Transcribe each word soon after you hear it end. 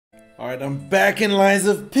Alright, I'm back in Lies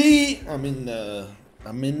of P. I'm in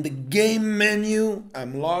the game menu.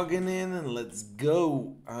 I'm logging in and let's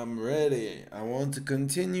go. I'm ready. I want to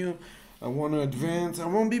continue. I want to advance. I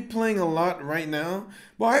won't be playing a lot right now.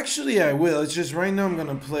 Well, actually I will. It's just right now I'm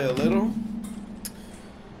gonna play a little.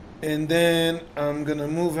 And then I'm gonna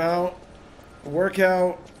move out, work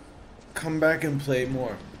out, come back and play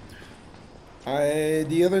more.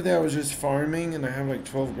 The other day I was just farming and I have like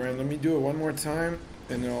 12 grand. Let me do it one more time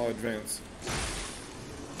and then I'll advance.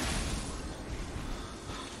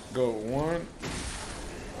 Go one.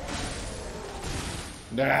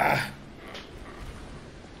 Nah.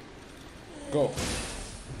 Go.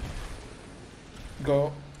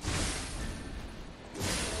 Go.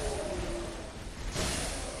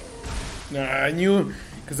 Nah, I knew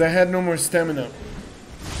because I had no more stamina.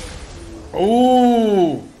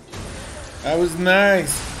 Oh, that was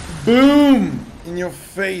nice. Boom! In your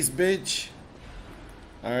face, bitch.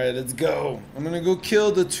 Alright, let's go. I'm gonna go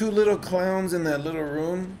kill the two little clowns in that little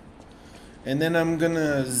room. And then I'm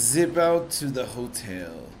gonna zip out to the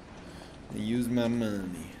hotel and use my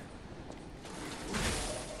money.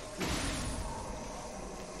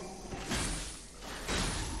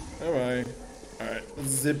 Alright. Alright, let's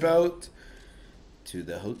zip out to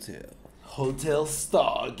the hotel. Hotel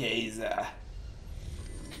Stargazer.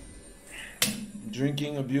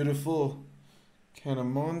 Drinking a beautiful can of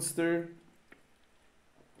Monster.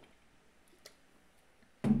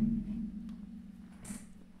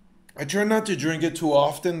 I try not to drink it too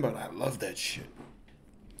often, but I love that shit.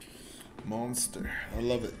 Monster. I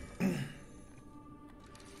love it.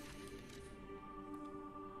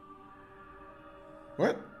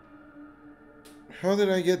 What? How did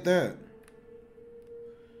I get that?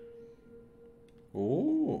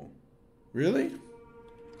 Oh, really?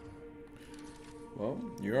 Well,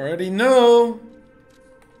 you already know.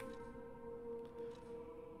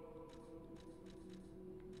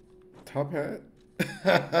 Top hat.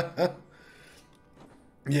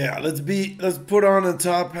 Yeah, let's put on a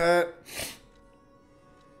top hat.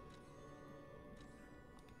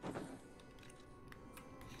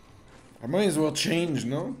 I might as well change,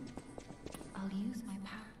 no? I'll use my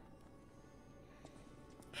power.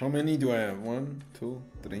 How many do I have? 1, 2,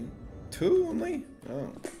 3. 2 only?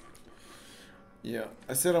 Oh. Yeah,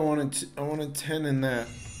 I said I wanted 10 in that.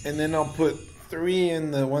 And then I'll put 3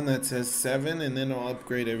 in the one that says 7 and then I'll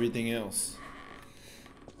upgrade everything else.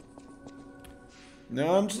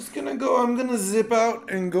 No, I'm just gonna go. I'm gonna zip out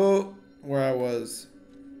and go where I was.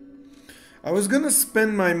 I was gonna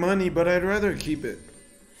spend my money, but I'd rather keep it.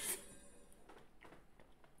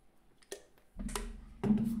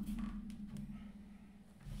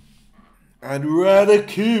 I'd rather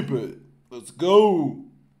keep it. Let's go.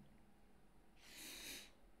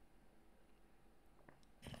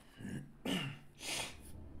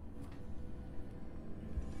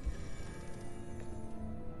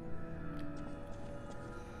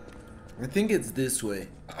 I think it's this way.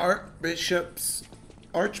 Archbishop's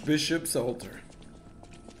altar.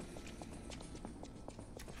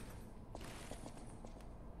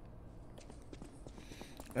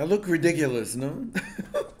 I look ridiculous, no?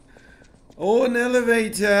 Oh, an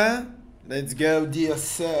elevator. Let's go, dear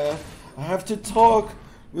sir. I have to talk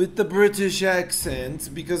with the British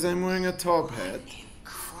accent because I'm wearing a top hat. What in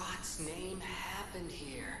Crot's name happened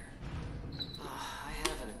here? I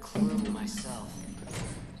haven't a clue myself.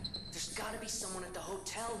 There's gotta be someone at the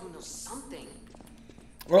hotel who knows something.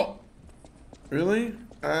 Well, really?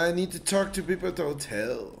 I need to talk to people at the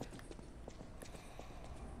hotel.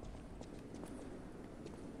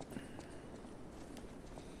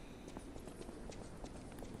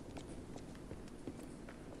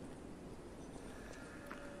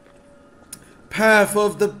 Path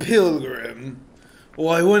of the Pilgrim. Oh,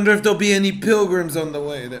 I wonder if there'll be any pilgrims on the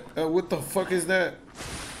way. What the fuck is that?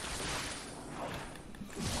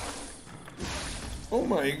 Oh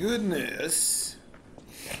my goodness.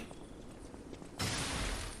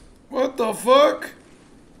 What the fuck?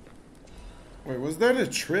 Wait, was that a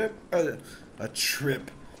trip? A trip.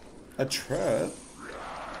 A trap?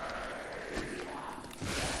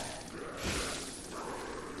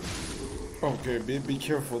 Okay, be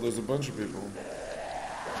careful. There's a bunch of people.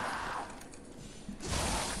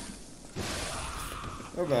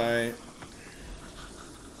 Bye-bye.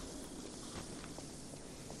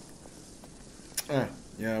 Ah,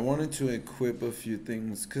 yeah, I wanted to equip a few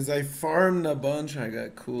things. Because I farmed a bunch, I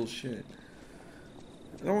got cool shit.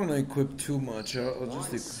 I don't want to equip too much. I'll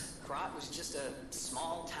just equip. Crot was just a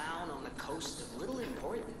small town on the coast of little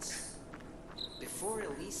importance. Before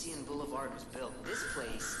Elysian Boulevard was built, this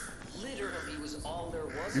place literally was all there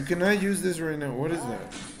was. You cannot use this right now. What is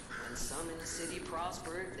that? When some innocent city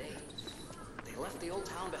prospered, they left the old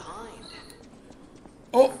town behind.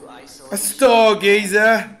 Oh, Through a isolation,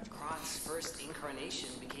 stargazer. Krot's first incarnation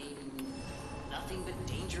became nothing but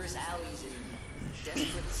dangerous alleys and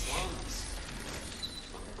desperate slums.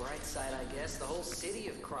 On the bright side, I guess, the whole city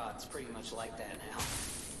of Krot's pretty much like that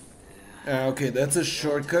now. Okay, that's a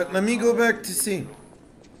shortcut. Let me go back to see.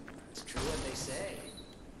 It's true what they say.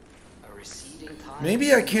 A receding tide.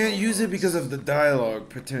 Maybe I can't use it because of the dialogue,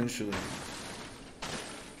 potentially.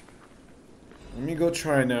 Let me go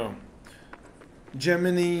try now.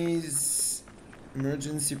 Gemini's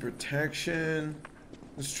emergency protection.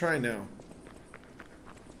 Let's try now.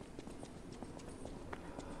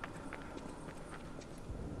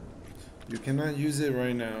 You cannot use it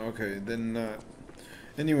right now. Okay, then not.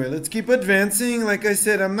 Anyway, let's keep advancing. Like I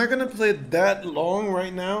said, I'm not gonna play it that long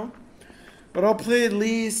right now, but I'll play at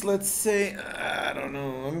least, let's say, I don't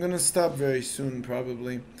know. I'm gonna stop very soon,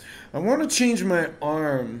 probably. I want to change my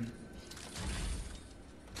arm.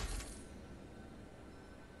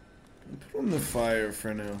 Put on the fire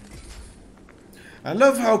for now. I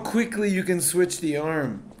love how quickly you can switch the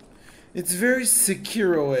arm. It's very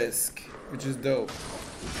Sekiro-esque, which is dope.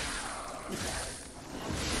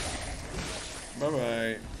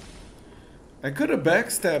 Bye-bye. I could have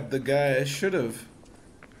backstabbed the guy. I should have.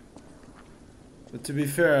 But to be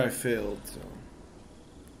fair, I failed, so.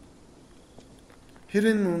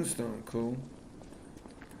 Hidden Moonstone. Cool.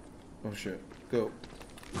 Oh, shit. Go.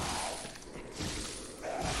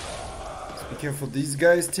 Just be careful. These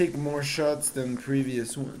guys take more shots than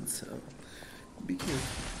previous ones, so. Be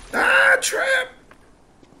careful. Ah! Trap!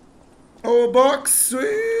 Oh, a box.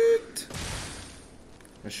 Sweet!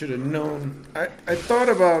 I should have known. I thought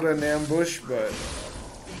about an ambush, but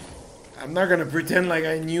I'm not gonna pretend like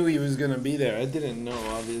I knew he was gonna be there. I didn't know,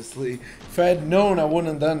 obviously. If I had known, I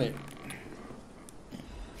wouldn't have done it.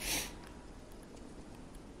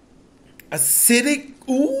 Acidic?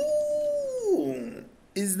 Ooh!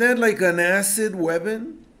 Is that like an acid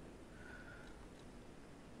weapon?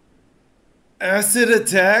 Acid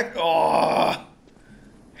attack? Oh!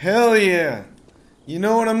 Hell yeah! You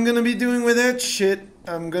know what I'm gonna be doing with that shit?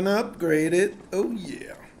 I'm gonna upgrade it. Oh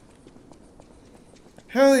yeah.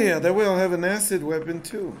 Hell yeah, that way I'll have an acid weapon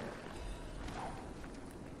too.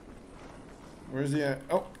 Where's he at?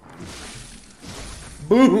 Oh.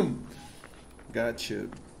 Boom! Gotcha,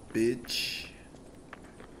 bitch.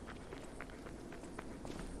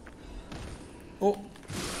 Oh.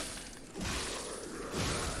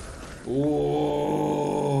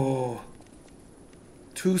 Oh.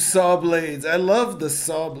 2 saw blades. I love the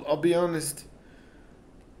saw. I'll be honest.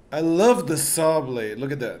 I love the saw blade.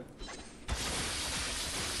 Look at that.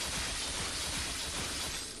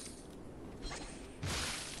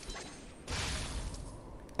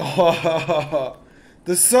 Oh,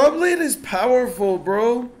 the saw blade is powerful,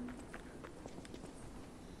 bro.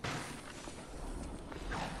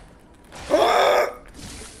 Ah!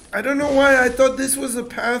 I don't know why I thought this was a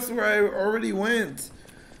path where I already went,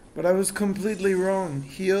 but I was completely wrong.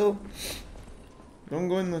 Heal. Don't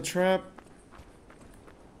go in the trap.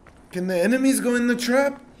 Can the enemies go in the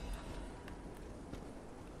trap?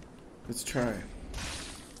 Let's try.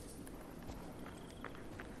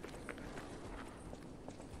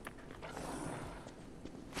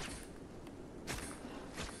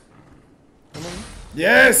 Come on.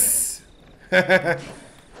 Yes!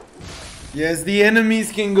 Yes, the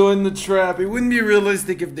enemies can go in the trap. It wouldn't be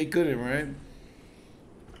realistic if they couldn't, right?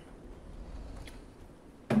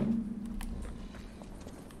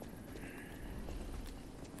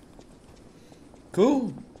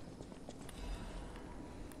 Cool.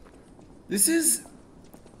 This is,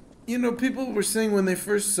 you know, people were saying when they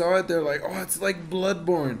first saw it, they're like, oh, it's like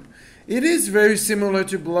Bloodborne. It is very similar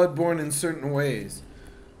to Bloodborne in certain ways.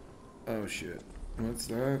 Oh, shit. What's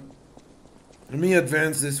that? Let me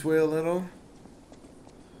advance this way a little.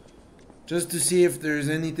 Just to see if there's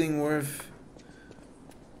anything worth,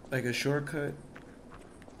 like a shortcut,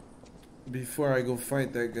 before I go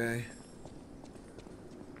fight that guy.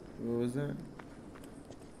 What was that?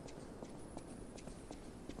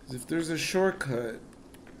 If there's a shortcut,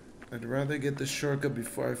 I'd rather get the shortcut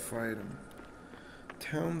before I fight him.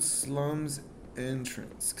 Town slums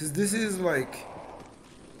entrance. Because this is like...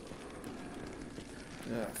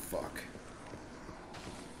 Ah, fuck.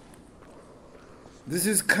 This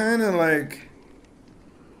is kind of like...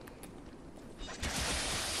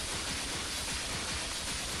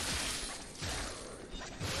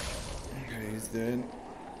 Okay, he's dead.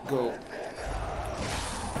 Go.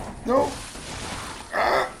 No!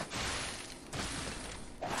 Ah!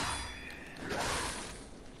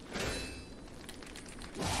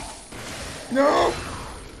 No!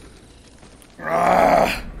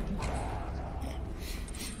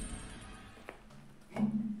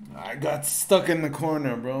 got stuck in the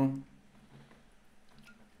corner, bro.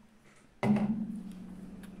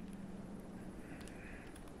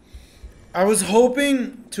 I was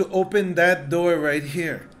hoping to open that door right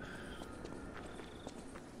here.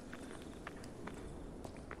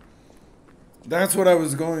 That's what I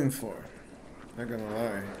was going for. Not gonna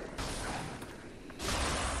lie.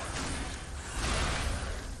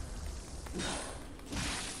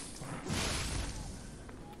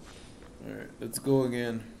 Alright, let's go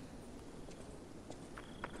again.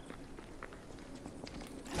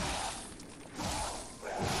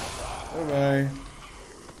 Bye-bye.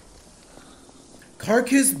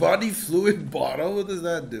 Carcass body fluid bottle? What does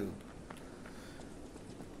that do?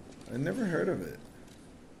 I never heard of it.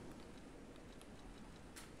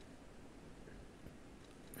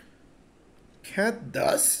 Cat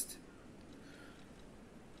dust?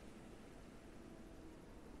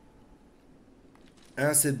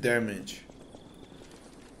 Acid damage.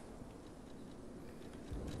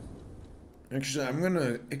 Actually, I'm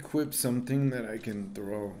gonna equip something that I can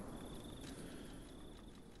throw.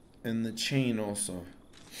 And the chain also.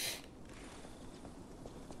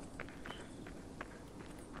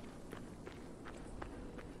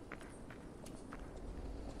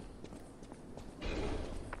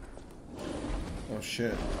 Oh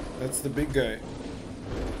shit, that's the big guy.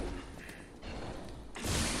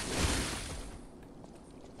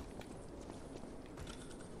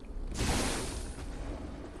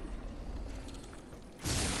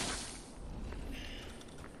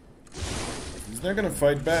 He's not gonna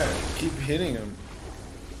fight back. Keep hitting him.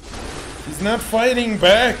 He's not fighting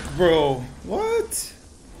back, bro. What?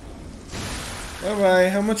 Bye-bye.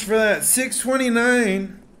 How much for that?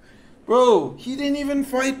 $6.29. Bro, he didn't even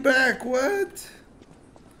fight back. What?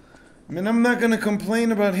 I mean, I'm not gonna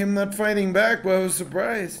complain about him not fighting back, but I was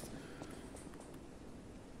surprised.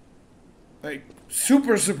 Like,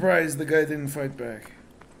 super surprised the guy didn't fight back.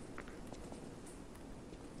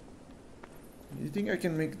 You think I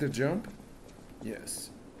can make the jump? Yes.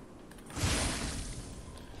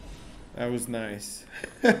 That was nice.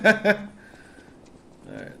 Alright,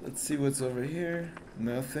 let's see what's over here.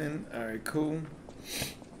 Nothing. Alright, cool.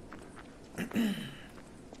 Because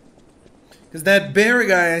that bear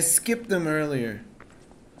guy, I skipped him earlier.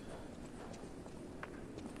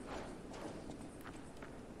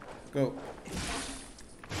 Go.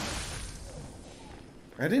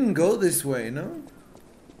 I didn't go this way, no?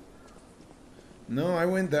 No, I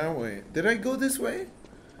went that way. Did I go this way?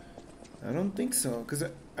 I don't think so, because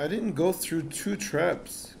I didn't go through 2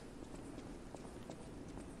 traps.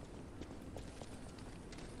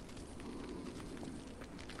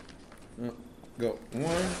 Oh, go. 1,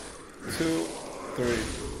 2, 3.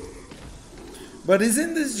 But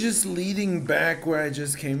isn't this just leading back where I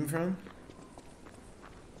just came from?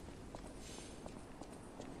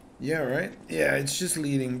 Yeah, right? Yeah, it's just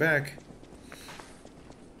leading back.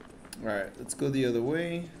 Alright, let's go the other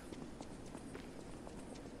way.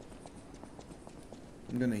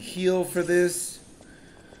 I'm gonna heal for this.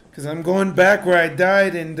 Because I'm going back where I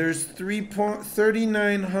died and there's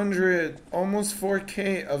 3,900, almost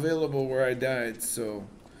 4K available where I died, so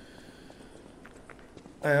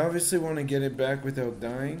I obviously want to get it back without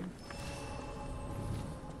dying.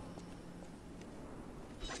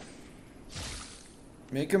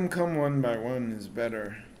 Make them come one by one is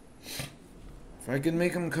better. If I can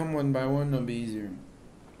make them come one by one, it'll be easier.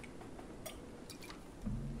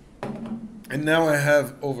 And now I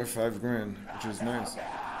have over 5 grand, which is nice.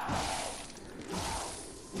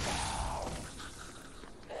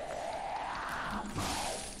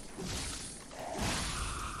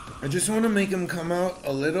 I just want to make them come out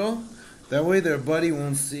a little. That way their buddy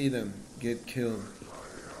won't see them get killed.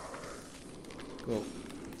 Go.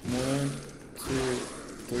 1, 2,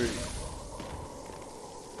 3.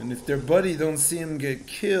 And if their buddy don't see him get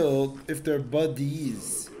killed, if they're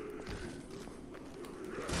buddies.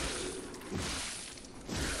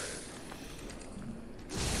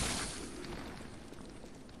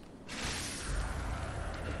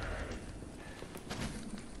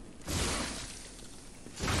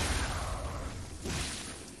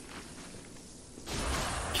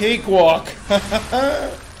 Cakewalk.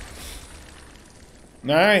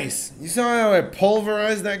 Nice. You saw how I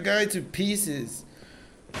pulverized that guy to pieces.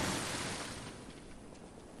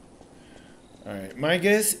 Alright, my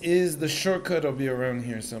guess is the shortcut will be around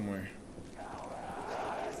here somewhere.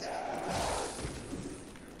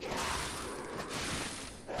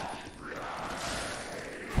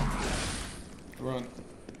 Run.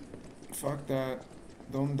 Fuck that.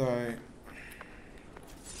 Don't die.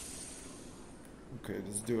 Okay,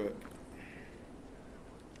 let's do it.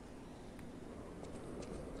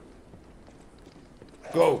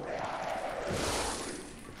 Go!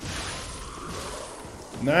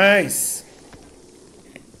 Nice.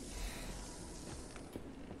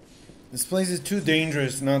 This place is too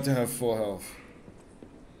dangerous not to have full health.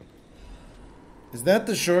 Is that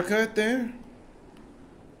the shortcut there?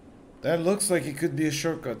 That looks like it could be a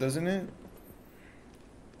shortcut, doesn't it?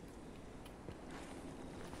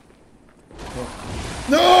 Oh.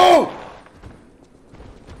 No!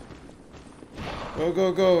 Go,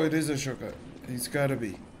 go, go. It is a shortcut. It's gotta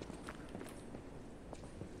be.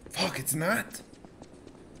 Fuck, it's not?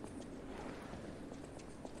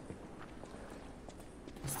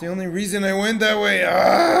 It's the only reason I went that way.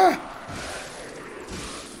 Ah!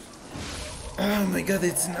 Oh my god,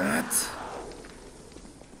 it's not?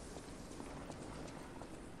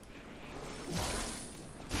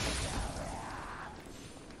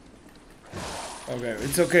 Okay,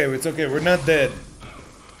 it's okay, it's okay. We're not dead.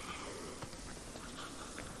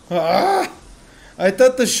 Ah! I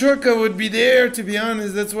thought the shortcut would be there, to be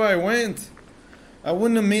honest. That's why I went. I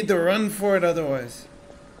wouldn't have made the run for it otherwise.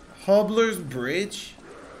 Hobbler's Bridge?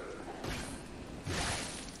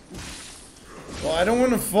 Well, I don't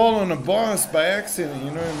want to fall on a boss by accident,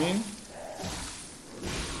 you know what I mean?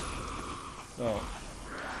 Oh.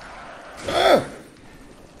 Ah!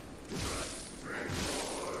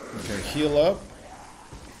 Okay, heal up.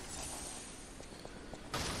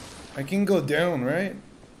 I can go down, right?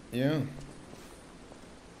 Yeah.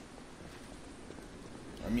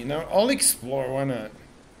 I mean, I'll explore, why not?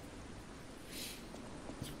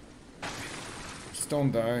 Just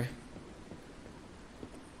don't die.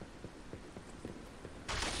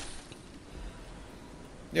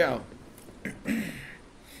 Yeah.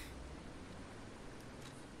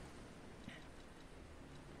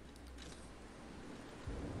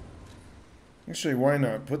 Actually, why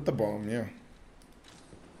not? Put the bomb, yeah.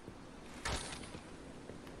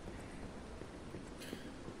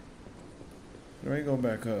 Do I go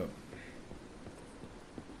back up?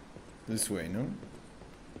 This way, no?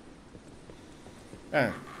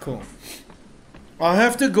 Ah, cool. I'll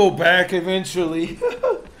have to go back eventually.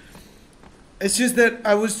 It's just that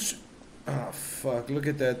I was... Oh, fuck. Look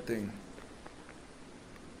at that thing.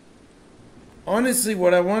 Honestly,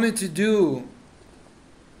 what I wanted to do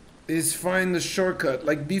is find the shortcut.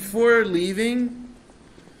 Like, before leaving,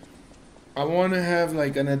 I want to have,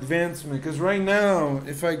 like, an advancement. Because right now,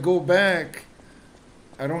 if I go back,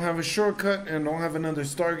 I don't have a shortcut and don't have another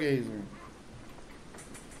stargazer.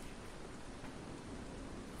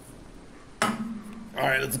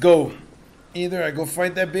 Alright, let's go. Either I go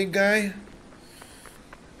fight that big guy,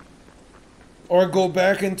 or go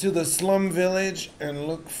back into the slum village and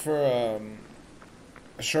look for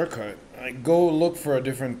a shortcut. I go look for a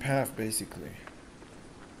different path, basically.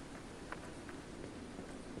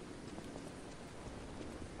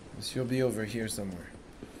 She'll be over here somewhere.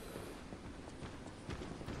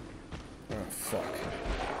 Oh, fuck.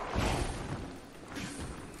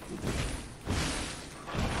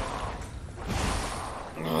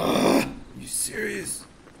 Ugh, you serious?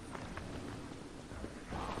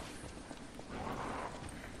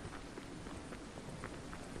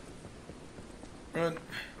 Run.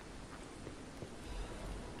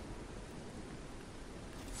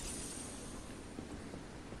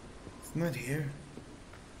 It's not here.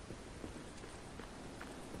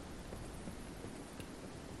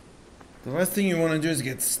 The last thing you want to do is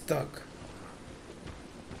get stuck.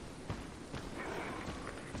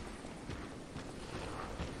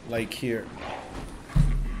 Like here.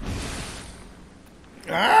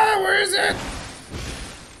 Ah, where is it?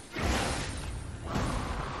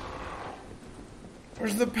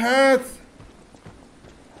 Where's the path?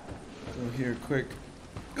 Go here, quick.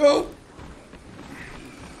 Go!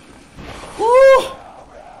 Woo!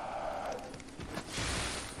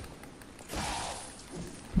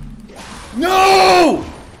 No!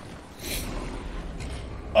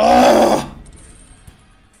 Ah!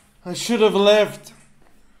 I should have left.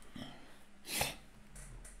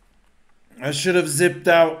 I should have zipped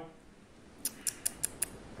out.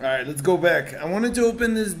 Alright, let's go back. I wanted to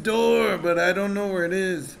open this door, but I don't know where it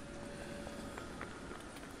is.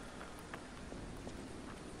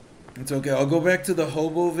 It's okay, I'll go back to the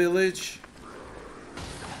hobo village.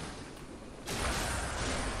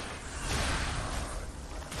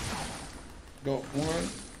 Go, 1,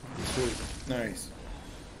 2, nice.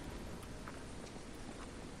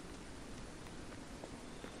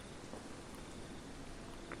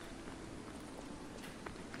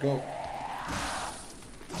 Go.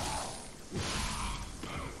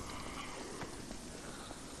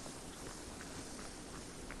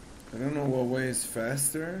 I don't know what way is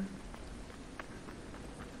faster.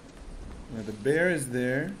 Now the bear is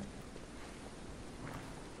there.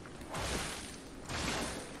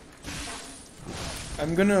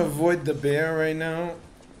 I'm gonna avoid the bear right now.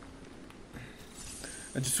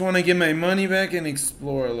 I just want to get my money back and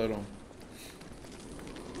explore a little.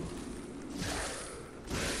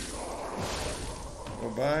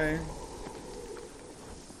 Bye-bye.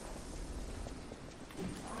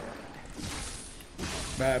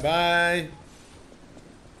 Bye-bye.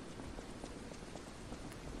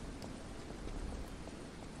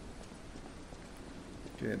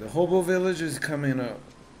 Okay, the hobo village is coming up.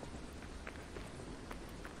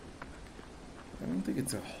 I don't think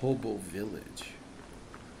it's a hobo village.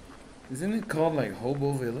 Isn't it called like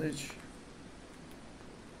Hobo Village?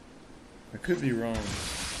 I could be wrong.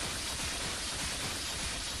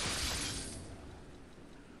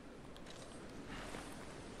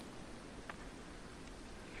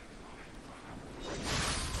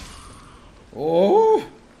 Oh!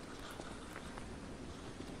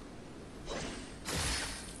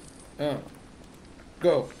 Oh.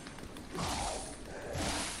 Go.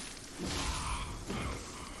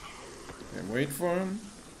 And wait for him.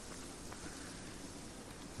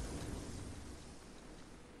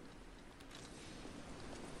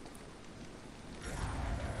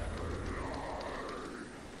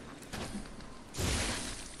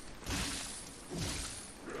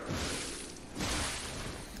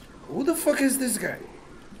 Who the fuck is this guy?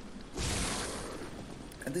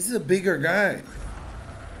 This is a bigger guy.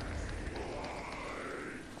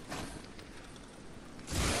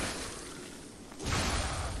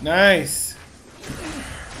 Nice.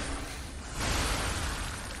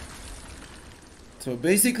 So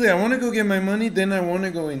basically I want to go get my money, then I want to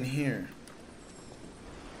go in here.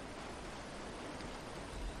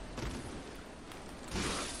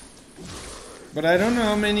 But I don't know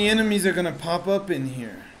how many enemies are gonna pop up in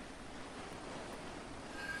here.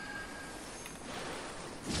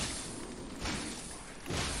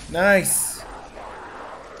 Nice.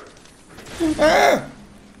 Ah!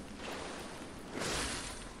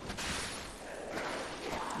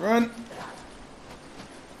 Run.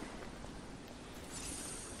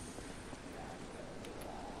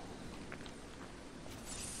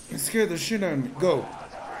 You scared the shit out of me. Go.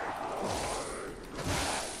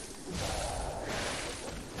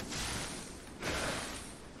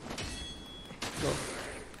 Go.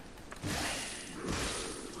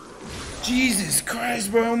 Jesus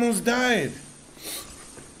Christ, bro, I almost died.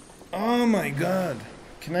 Oh my god.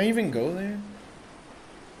 Can I even go there?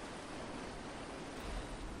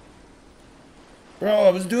 Bro, I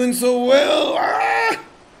was doing so well. Ah!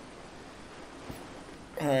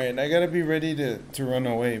 Alright, I gotta be ready to run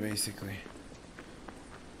away, basically.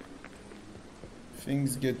 If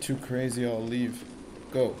things get too crazy, I'll leave.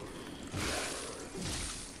 Go.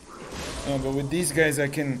 Oh, but with these guys, I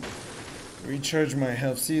can recharge my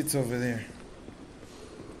health. See, it's over there.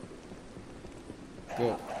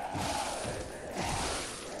 Go.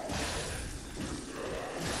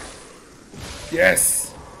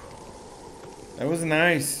 Yes! That was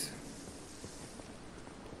nice.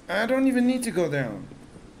 I don't even need to go down.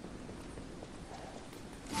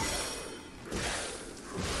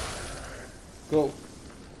 Go.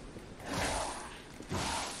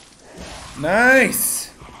 Nice!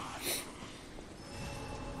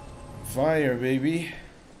 Fire, baby.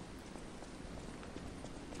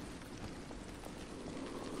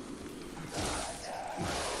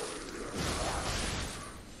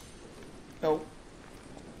 Oh.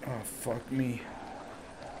 Oh, fuck me.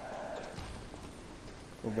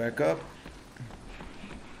 Go back up.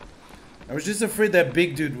 I was just afraid that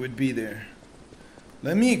big dude would be there.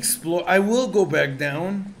 Let me explore. I will go back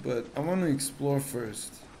down, but I want to explore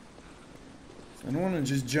first. I don't want to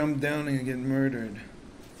just jump down and get murdered.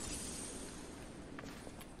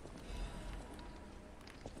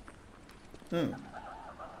 Oh.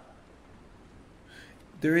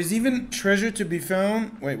 There is even treasure to be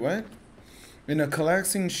found. Wait, what? In a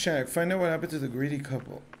collapsing shack. Find out what happened to the greedy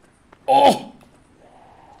couple. Oh!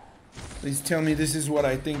 Please tell me this is what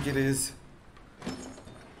I think it is.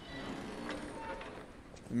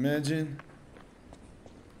 Imagine.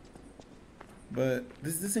 But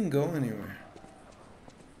this doesn't go anywhere.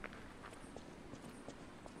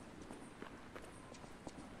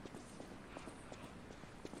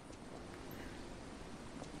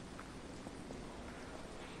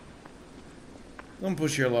 Don't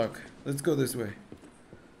push your luck. Let's go this way.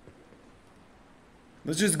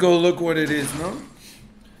 Let's just go look what it is, no?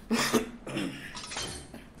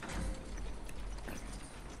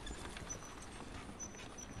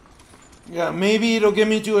 Yeah, maybe it'll get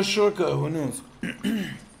me to a shortcut. Who knows?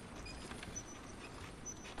 I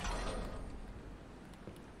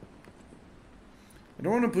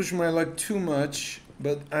don't want to push my luck too much,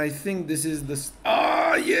 but I think this is the...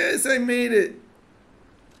 Ah, yes, I made it.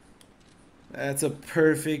 That's a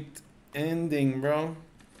perfect ending, bro.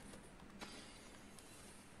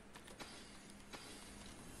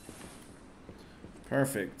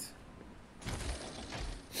 Perfect.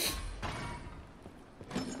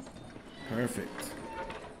 Perfect.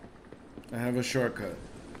 I have a shortcut.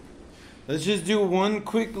 Let's just do one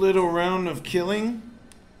quick little round of killing.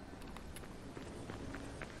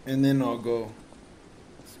 And then I'll go.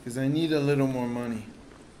 Because I need a little more money.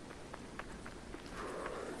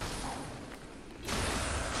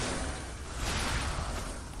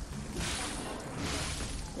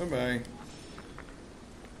 Bye-bye.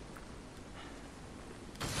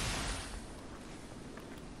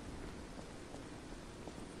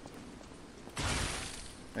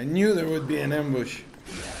 I knew there would be an ambush.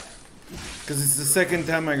 Because it's the second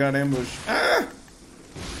time I got ambushed. Ah!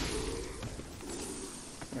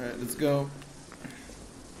 Alright, let's go.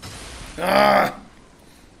 Ah!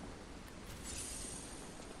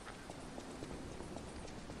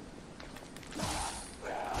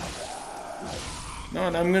 No,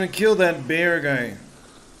 I'm gonna kill that bear guy.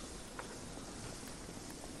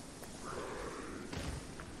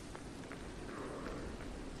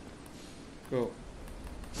 Go.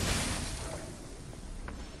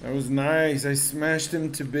 That was nice. I smashed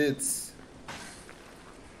him to bits.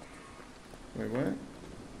 Wait, what?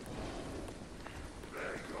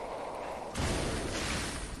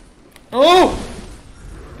 Oh!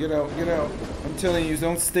 Get out, get out. I'm telling you,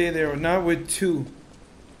 don't stay there. Not with two.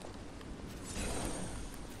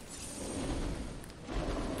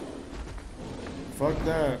 Fuck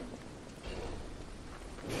that.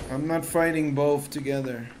 I'm not fighting both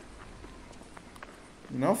together.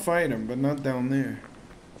 And I'll fight him, but not down there.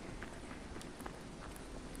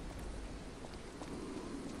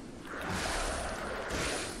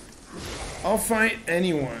 I'll fight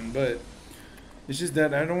anyone, but it's just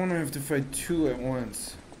that I don't want to have to fight two at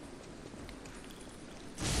once.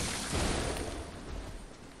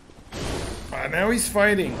 Ah, now he's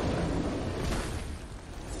fighting.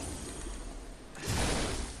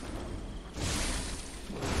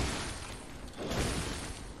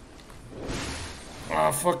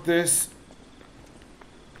 Ah, fuck this.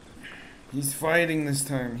 He's fighting this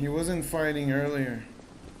time. He wasn't fighting earlier.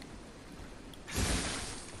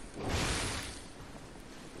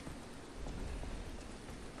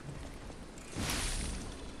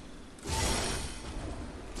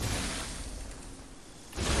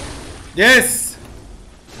 Yes!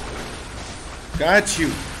 Got you.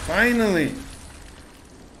 Finally.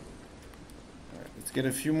 Alright, let's get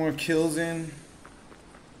a few more kills in.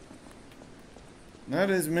 Not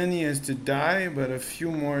as many as to die, but a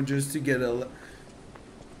few more just to get a...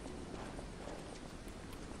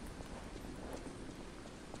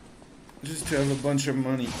 just to have a bunch of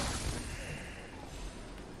money.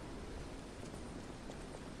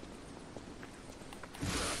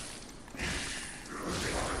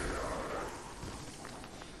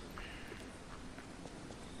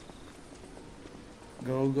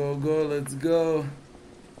 Go, go, go, let's go.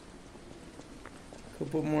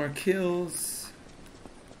 Couple more kills.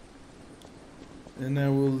 And I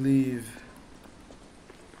will leave.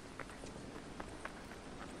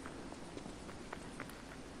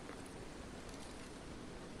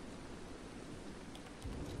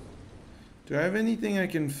 Do I have anything I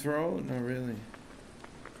can throw? Not really.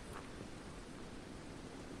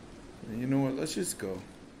 You know what? Let's just go.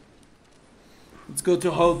 Let's go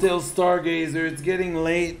to Hotel Stargazer. It's getting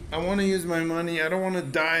late. I want to use my money. I don't want to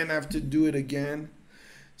die and have to do it again.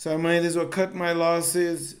 So I might as well cut my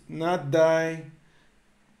losses, not die.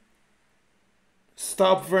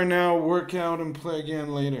 Stop for now, work out, and play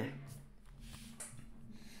again later.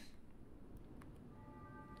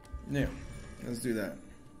 Yeah, let's do that.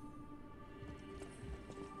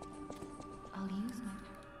 I'll use my...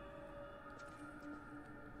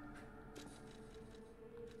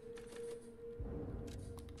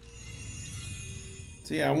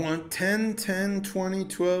 So yeah, I want 10, 10, 20,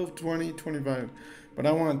 12, 20, 25. But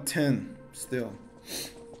I want 10 still.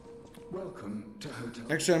 Welcome to Hotel.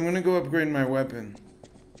 Actually, I'm gonna go upgrade my weapon.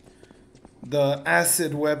 The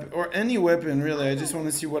acid weapon, or any weapon really. I just want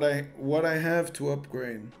to see what I have to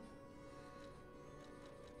upgrade.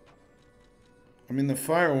 I mean, the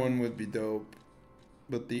fire one would be dope,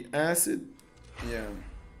 but the acid, yeah.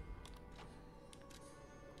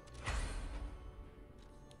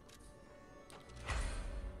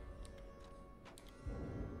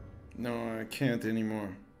 No, I can't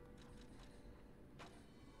anymore.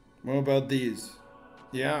 What about these?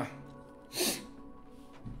 Yeah.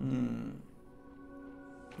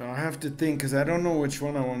 I have to think, because I don't know which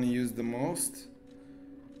one I want to use the most.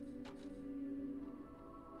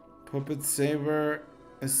 Puppet Saber.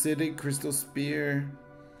 Acidic crystal spear.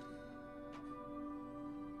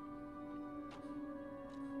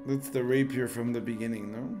 That's the rapier from the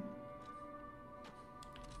beginning, no?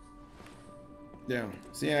 Yeah.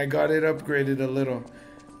 See, I got it upgraded a little.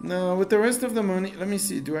 No, with the rest of the money, let me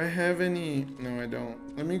see. Do I have any? No, I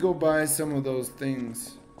don't. Let me go buy some of those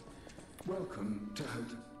things. Welcome to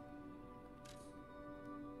Hotel.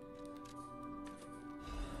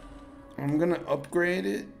 I'm gonna upgrade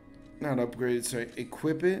it. Not upgrade it, sorry.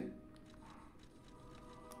 Equip it.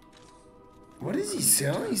 What is he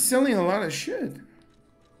selling? He's selling a lot of shit.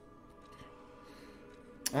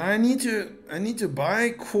 I need to buy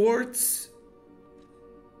quartz.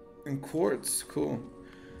 And quartz, cool.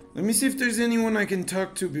 Let me see if there's anyone I can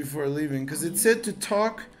talk to before leaving, because it said to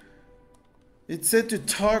talk. It said to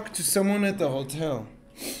talk to someone at the hotel.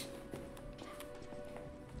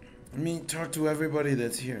 Let me talk to everybody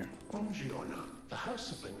that's here. Bongiorno, the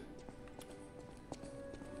house of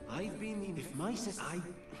I've been in if my sister. I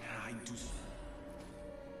do.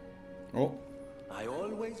 Oh. I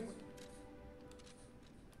always.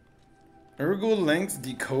 Ergo length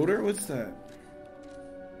decoder? What's that?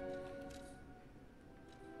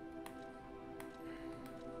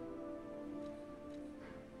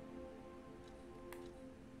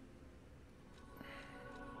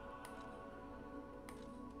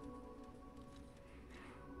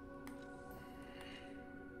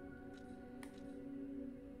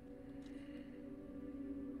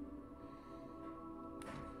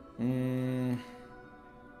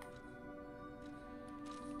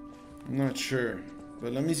 I'm not sure,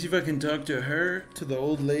 but let me see if I can talk to her, to the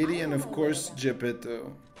old lady, and of course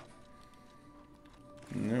Geppetto.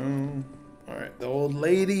 No. Alright, the old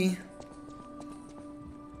lady.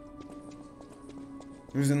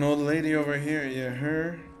 There's an old lady over here. Yeah,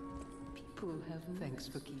 her. People have thanks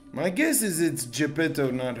for keeping. My guess is it's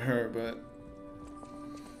Geppetto, not her, but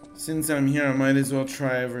since I'm here, I might as well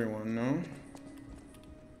try everyone, no?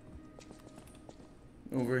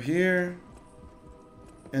 Over here.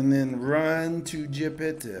 And then run to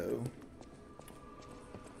Geppetto.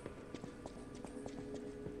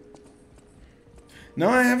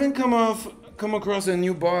 Now I haven't come across a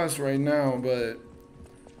new boss right now, but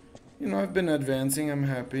you know, I've been advancing. I'm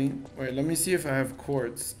happy. Wait, let me see if I have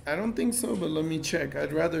quartz. I don't think so, but let me check.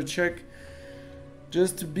 I'd rather check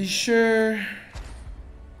just to be sure.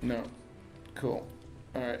 No. Cool.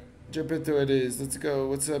 Alright. Geppetto it is. Let's go.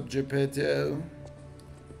 What's up, Geppetto?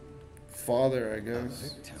 Father, I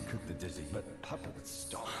guess. Cook the dizzy, but puppets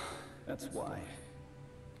stop. That's why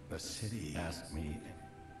the city asked me.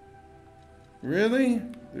 Really?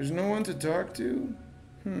 There's no one to talk to?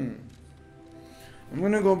 I'm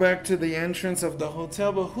gonna go back to the entrance of the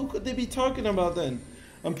hotel, but who could they be talking about then?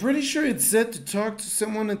 I'm pretty sure it said to talk to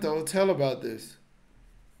someone at the hotel about this.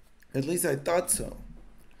 At least I thought so.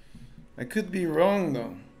 I could be wrong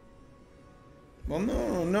though. Well,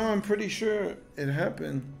 no, I'm pretty sure it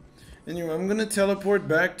happened. Anyway, I'm gonna teleport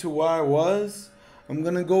back to where I was. I'm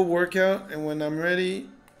gonna go work out, and when I'm ready,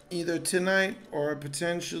 either tonight or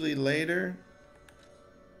potentially later,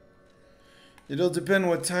 it'll depend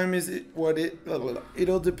what time is it,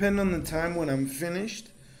 it'll depend on the time when I'm finished.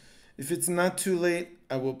 If it's not too late,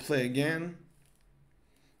 I will play again.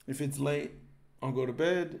 If it's late, I'll go to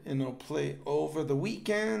bed and I'll play over the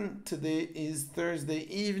weekend. Today is Thursday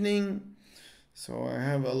evening. So I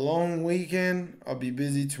have a long weekend. I'll be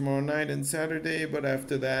busy tomorrow night and Saturday, but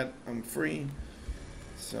after that, I'm free.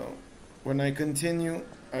 So when I continue,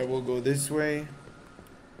 I will go this way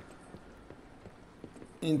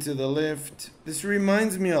into the lift. This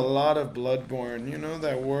reminds me a lot of Bloodborne. You know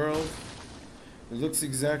that world? It looks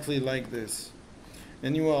exactly like this.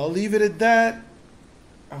 Anyway, I'll leave it at that.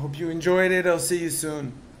 I hope you enjoyed it. I'll see you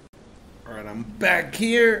soon. Alright, I'm back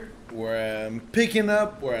here where I'm picking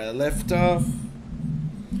up where I left off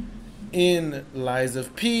in Lies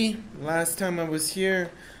of P. Last time I was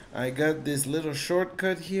here, I got this little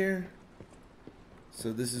shortcut here.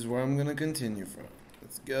 So this is where I'm gonna continue from.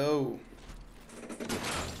 Let's go.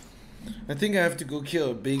 I think I have to go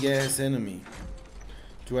kill a big ass enemy.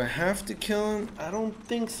 Do I have to kill him? I don't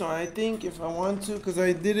think so. I think if I want to, because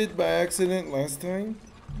I did it by accident last time.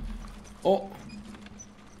 Oh.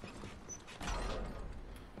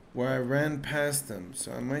 Where I ran past them.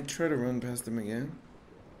 So I might try to run past them again.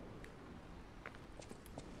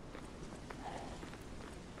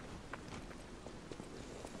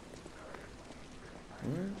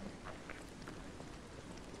 What?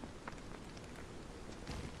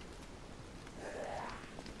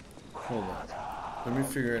 Hold on. Let me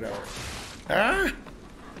figure it out. Ah!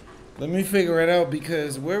 Let me figure it out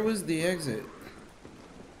because where was the exit?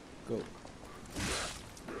 Go.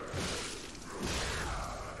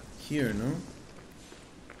 here, no?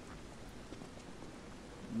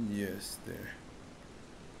 Yes, there.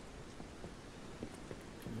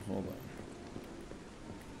 Hold on.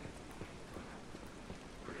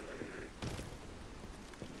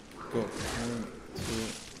 Go. 1, 2,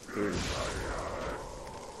 3.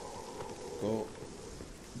 Go.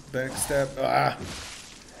 Backstab. Ah!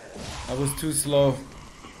 I was too slow.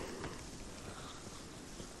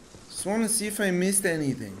 Just want to see if I missed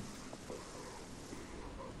anything.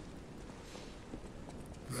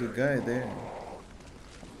 There's a guy there.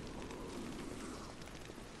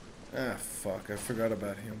 Ah, fuck. I forgot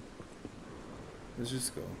about him. Let's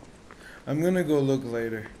just go. I'm gonna go look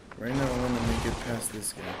later. Right now I want to make it past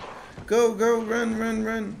this guy. Go, go, run, run,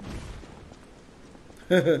 run.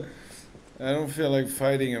 I don't feel like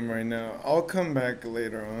fighting him right now. I'll come back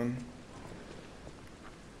later on.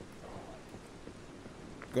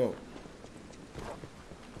 Go.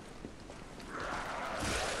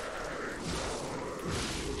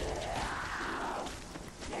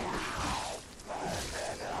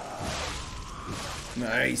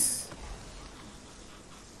 Nice.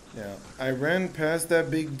 Yeah, I ran past that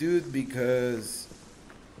big dude because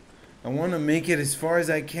I want to make it as far as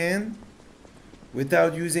I can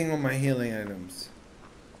without using all my healing items.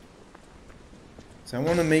 So I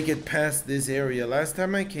want to make it past this area. Last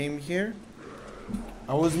time I came here,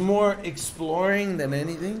 I was more exploring than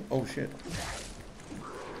anything. Oh shit.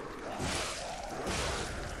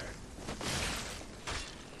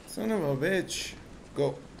 Son of a bitch.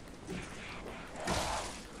 Go.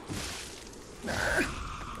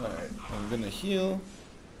 Alright, I'm gonna heal.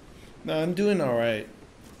 No, I'm doing alright.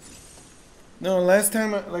 No, last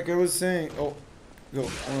time, like I was saying, oh, go,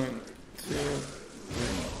 1, 2,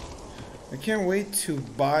 3. I can't wait to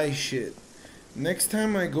buy shit. Next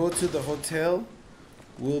time I go to the hotel,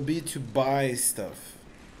 will be to buy stuff.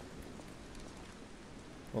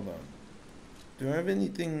 Hold on. Do I have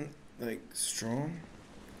anything, like, strong?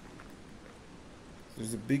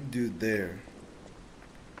 There's a big dude there.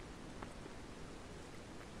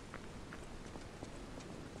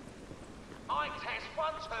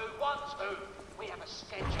 We have a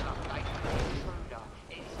schedule update for the intruder.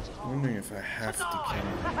 It's time. I'm wondering if I have to kill him.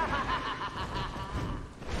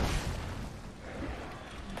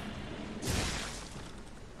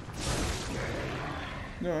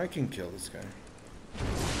 No, I can kill this guy.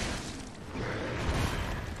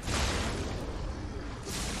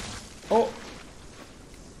 Oh!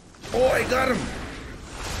 Oh, I got him!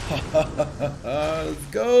 Let's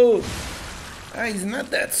go! Ah, he's not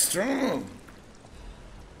that strong.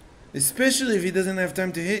 Especially if he doesn't have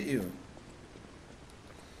time to hit you.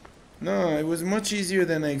 No, it was much easier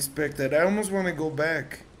than I expected. I almost want to go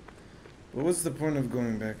back. But what's the point of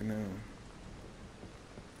going back now?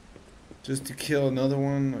 Just to kill another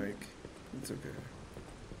one? Like, it's okay.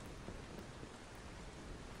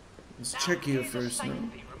 Let's check here first now.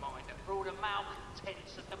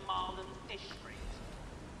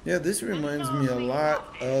 Yeah, this reminds me a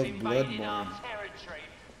lot of Bloodborne.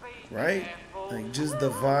 Right? Like just the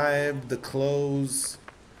vibe, the clothes,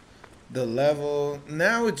 the level.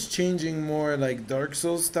 Now it's changing more like Dark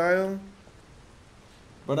Souls style.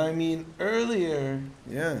 But I mean earlier,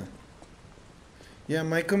 yeah. Yeah,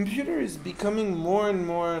 my computer is becoming more and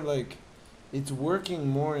more like it's working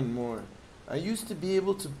more and more. I used to be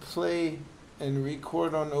able to play and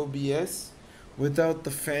record on OBS without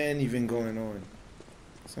the fan even going on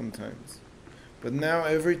sometimes. But now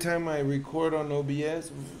every time I record on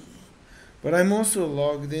OBS, but I'm also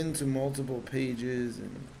logged into multiple pages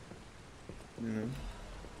and, you know,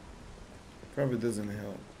 probably doesn't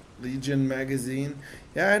help. Legion magazine.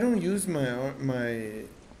 Yeah, I don't use my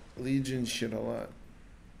Legion shit a lot.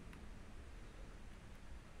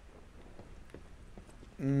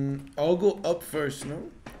 I'll go up first, no?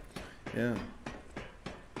 Yeah.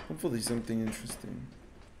 Hopefully something interesting.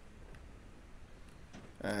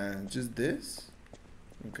 Just this?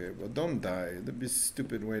 Okay, well don't die. That'd be a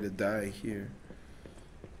stupid way to die here.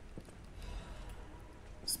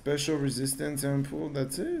 Special resistance ampoule,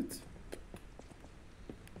 that's it.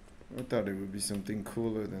 I thought it would be something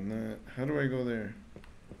cooler than that. How do I go there?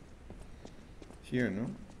 Here,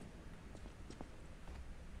 no?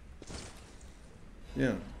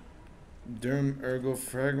 Yeah. Dim ergo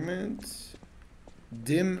fragment.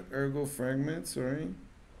 Dim ergo fragment, sorry.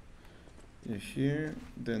 You're here,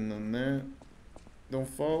 then on that. Don't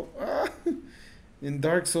fall. Ah! In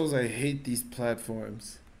Dark Souls, I hate these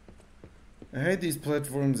platforms. I hate these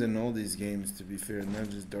platforms in all these games, to be fair, not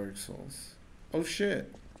just Dark Souls. Oh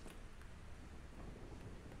shit.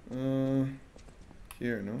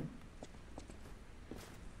 Here, no?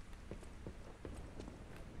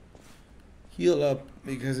 heal up,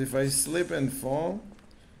 because if I slip and fall,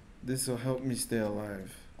 this will help me stay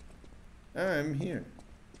alive. I'm here.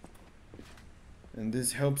 And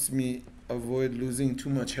this helps me avoid losing too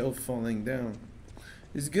much health falling down.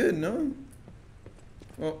 It's good, no?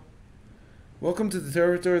 Well, welcome to the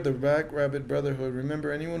territory of the Black Rabbit Brotherhood.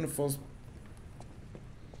 Remember, anyone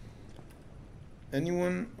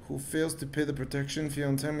who fails to pay the protection fee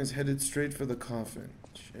on time is headed straight for the coffin.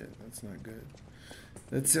 Shit, that's not good.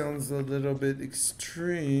 That sounds a little bit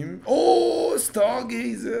extreme. Oh,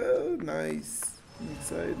 Stargazer! Nice. I'm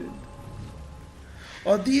excited.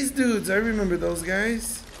 Oh, these dudes. I remember those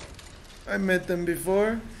guys. I met them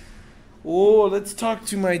before. Oh, let's talk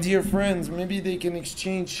to my dear friends. Maybe they can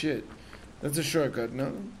exchange shit. That's a shortcut,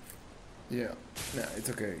 no? Yeah. Nah, it's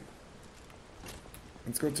okay.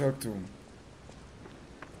 Let's go talk to them.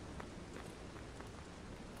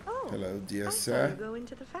 Oh, hello, dear I saw sir. you go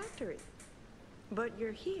into the factory. But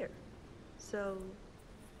you're here. So,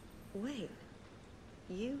 wait.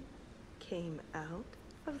 You came out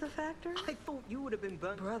of the factory? I thought you would have been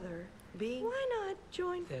burnt. Brother, why not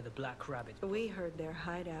join? They're the Black Rabbit. We heard their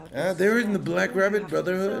hideout. Ah, they're in the Black Rabbit So,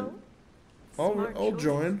 Brotherhood. smart I'll choice.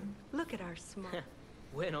 join. Look at our smart.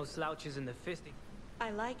 We're no slouches in the fisting. I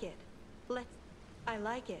like it. I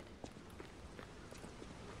like it.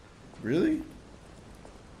 Really?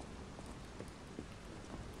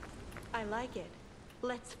 I like it.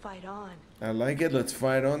 Let's fight on. I like it. Let's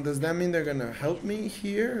fight on. Does that mean they're gonna help me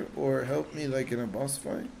here, or help me like in a boss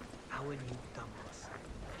fight? How are you, dumbass?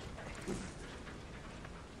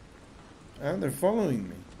 Ah, they're following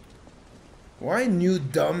me. Why new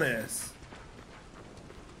dumbass?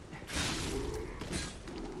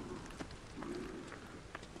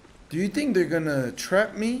 Do you think they're gonna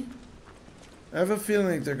trap me? I have a feeling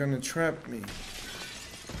like they're gonna trap me.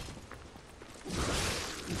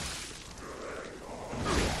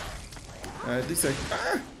 At least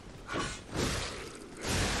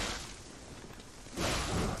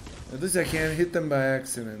At least I can't hit them by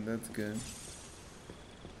accident. That's good.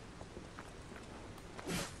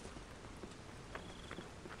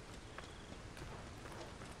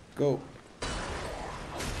 Go.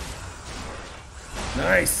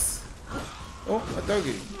 Nice. Oh, a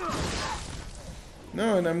doggy.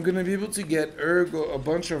 No, and I'm gonna be able to get ergo, a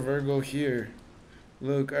bunch of ergo here.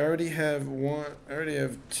 Look, I already have one. I already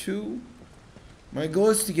have two. My goal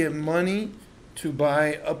is to get money to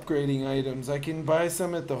buy upgrading items. I can buy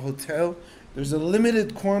some at the hotel. There's a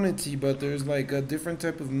limited quantity, but there's like a different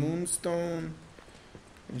type of moonstone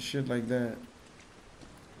and shit like that.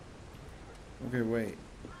 Okay, wait.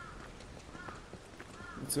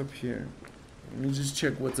 What's up here? Let me just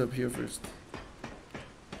check what's up here first.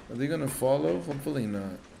 Are they gonna follow? Hopefully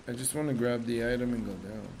not. I just want to grab the item and go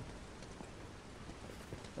down.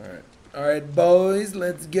 Alright. Alright, boys,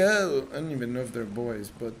 let's go. I don't even know if they're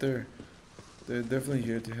boys, but they're definitely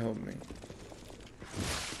here to help me.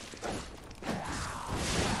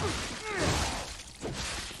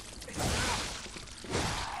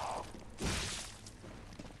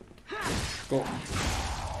 Go.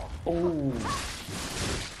 Oh.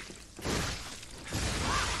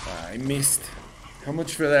 I missed. How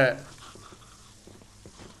much for that?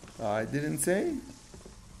 I didn't say?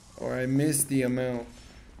 Or I missed the amount.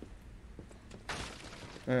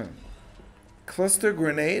 Cluster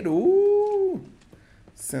grenade. Ooh.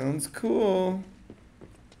 Sounds cool.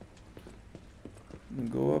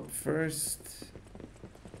 Go up first.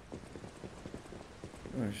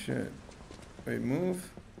 Oh shit. Wait,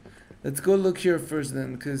 move. Let's go look here first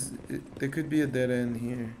then, because there could be a dead end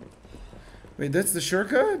here. Wait, that's the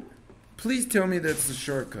shortcut? Please tell me that's the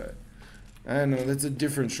shortcut. I know, that's a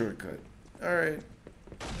different shortcut. Alright.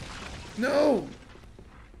 No!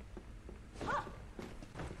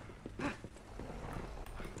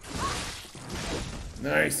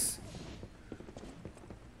 Nice!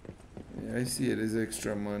 Yeah, I see it as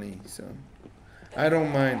extra money, so... I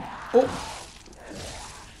don't mind. Oh!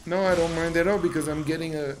 No, I don't mind at all because I'm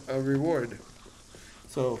getting a reward.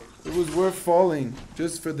 So, it was worth falling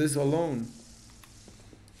just for this alone.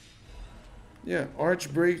 Yeah,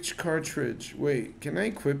 Archbishop cartridge. Wait, can I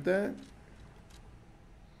equip that?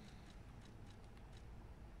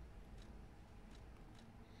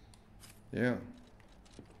 Yeah.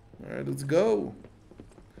 Alright, let's go.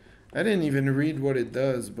 I didn't even read what it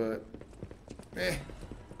does, but...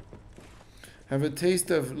 Have a taste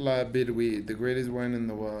of La Bidweed, the greatest wine in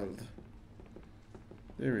the world.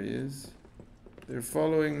 There he is. They're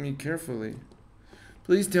following me carefully.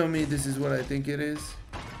 Please tell me this is what I think it is.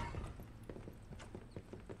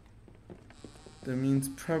 That means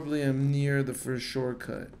probably I'm near the first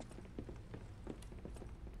shortcut.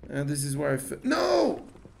 And this is where I No!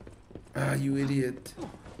 Ah, you idiot.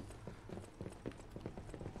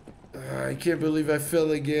 Ah, I can't believe I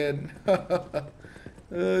fell again.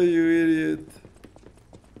 Oh, you idiot.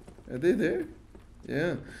 Are they there?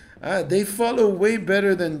 Yeah. Ah, they follow way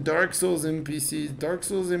better than Dark Souls NPCs. Dark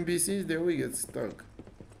Souls NPCs, there we get stuck.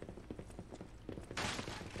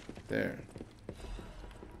 There.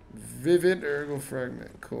 Vivid Ergo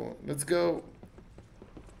Fragment. Cool. Let's go.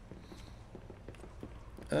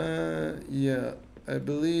 Yeah. I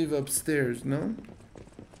believe upstairs, no?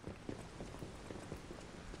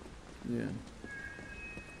 Yeah.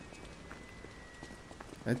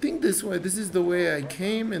 I think this way. This is the way I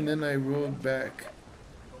came and then I rode back.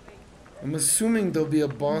 I'm assuming there'll be a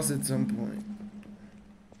boss at some point.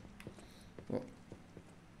 Well,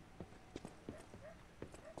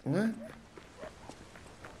 what?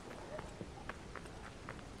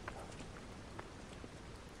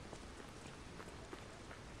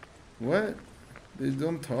 What? They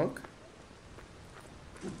don't talk?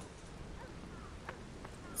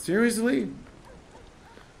 Seriously?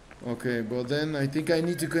 Okay, well then I think I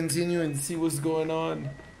need to continue and see what's going on.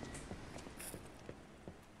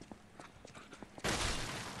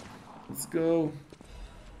 Let's go.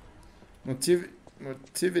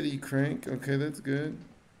 Motivity crank. Okay, that's good.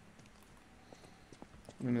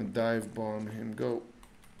 I'm gonna dive bomb him. Go.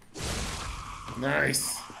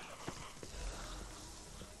 Nice.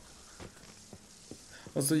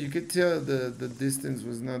 Also, you could tell the distance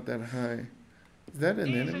was not that high. Is that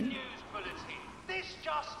an enemy? This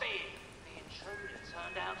just in. The intruder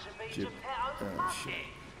turned out to be Shit. Geppetto's Oh, monkey. shit.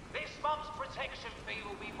 This month's protection fee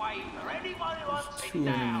will be waived for anyone who hunts Two him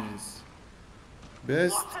down. enemies.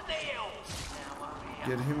 Best What a deal! Now hurry up.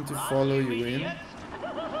 get him to Run, follow you in, idiots.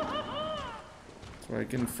 so I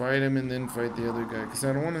can fight him and then fight the other guy. Because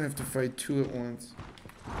I don't want to have to fight two at once.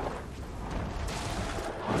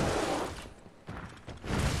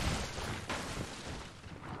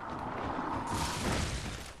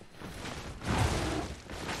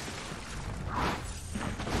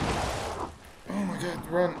 Oh my god,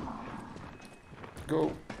 run.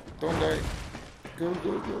 Go. Don't die. Go,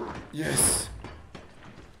 go, go. Yes.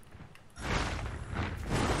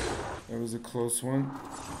 That was a close one.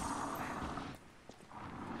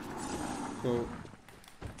 Go.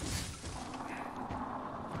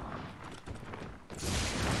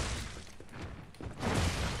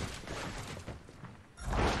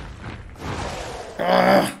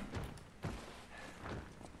 Ah!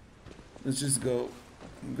 Let's just go.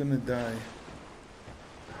 I'm gonna die.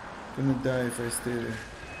 I'm gonna die if I stay there.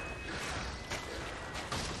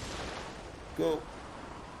 Go.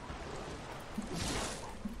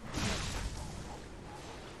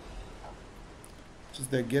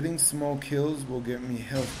 Just that getting small kills will get me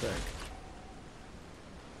health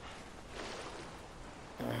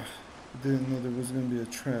back. I didn't know there was gonna be a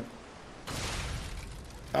trap.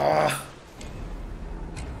 Ah!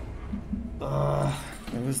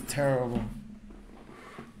 That was terrible.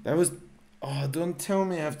 That was... Oh, don't tell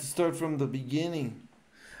me I have to start from the beginning.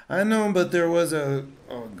 I know, but there was a...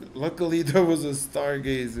 Oh, luckily there was a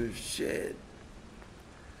stargazer. Shit.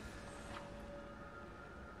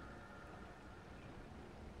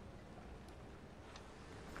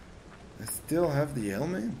 I still have the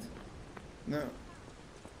helmet? No.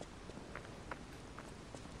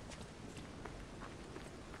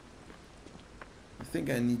 I think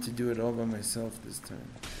I need to do it all by myself this time.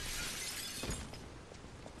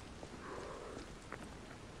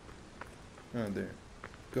 Oh, there.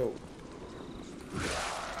 Go.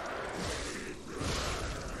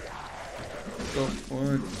 Go.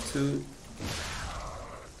 1, 2.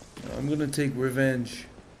 I'm gonna take revenge.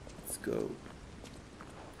 Let's go.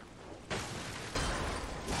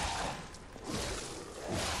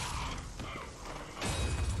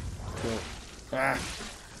 Go. Ah!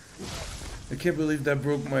 I can't believe that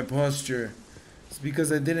broke my posture. It's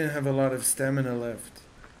because I didn't have a lot of stamina left.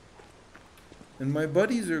 And my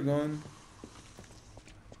buddies are gone.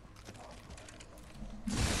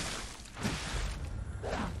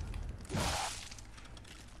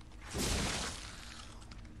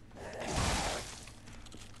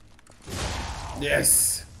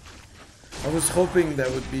 Yes! I was hoping that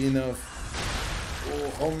would be enough. Oh,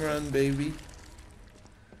 home run, baby.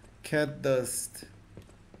 Cat dust.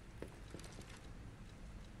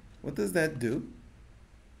 What does that do?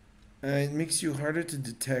 It makes you harder to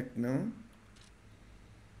detect, no?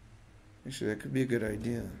 Actually, that could be a good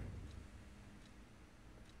idea.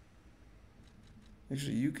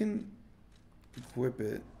 Actually, you can equip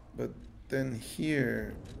it, but then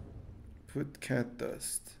here, put cat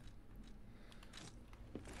dust.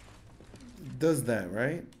 It does that,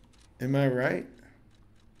 right? Am I right?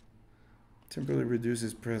 Temporarily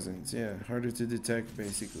reduces presence. Yeah, harder to detect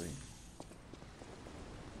basically.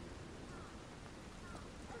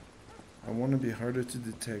 I want to be harder to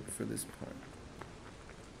detect for this part.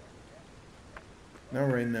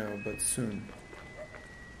 Not right now, but soon.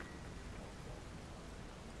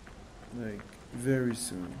 Like, very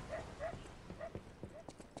soon.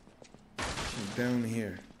 Like down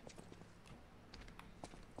here.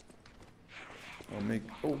 I'll make...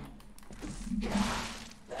 Oh!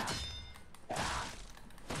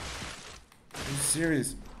 Are you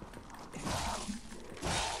serious?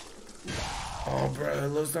 Oh, bro, I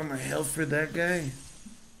lost all my health for that guy.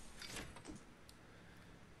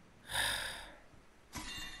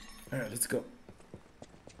 Alright, let's go.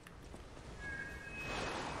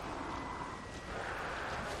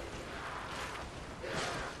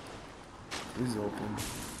 Please open.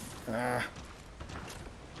 Ah.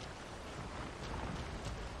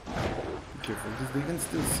 Be careful, because they can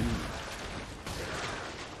still see me.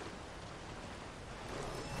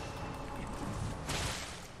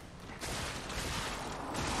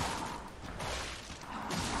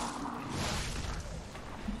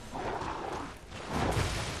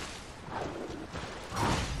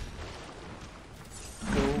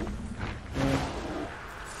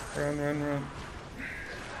 Run.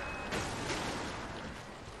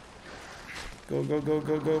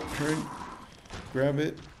 Go. Hurry. Grab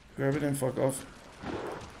it and fuck off.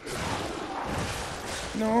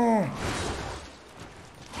 No!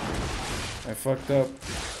 I fucked up.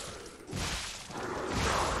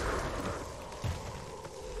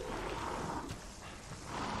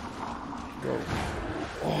 Go.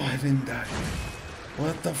 Oh, I didn't die.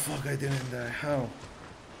 What the fuck? I didn't die. How?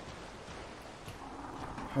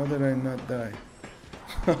 How did I not die?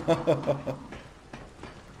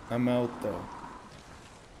 I'm out though.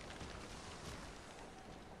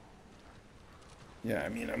 Yeah, I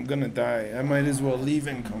mean, I'm gonna die. I might as well leave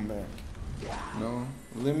and come back. No,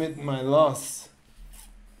 limit my loss.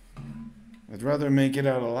 I'd rather make it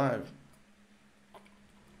out alive.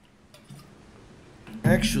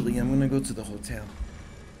 Actually, I'm gonna go to the hotel.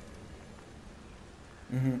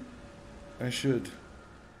 I should.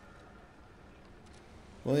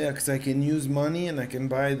 Well, yeah, because I can use money and I can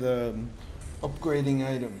buy the upgrading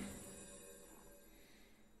item.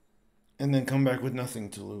 And then come back with nothing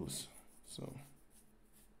to lose. So,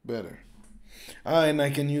 better. Ah, and I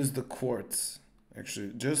can use the quartz.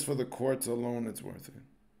 Actually, just for the quartz alone, it's worth it.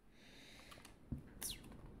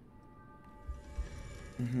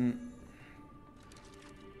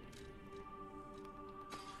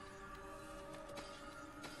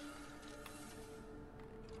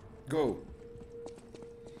 Go.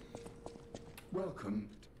 Welcome.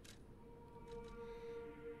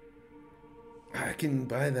 I can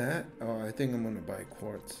buy that. Oh, I think I'm gonna buy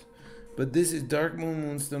quartz. But this is Dark Moon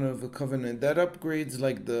Moonstone of the Covenant. That upgrades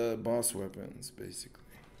like the boss weapons, basically.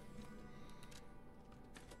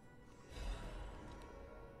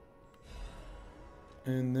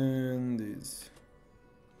 And then these.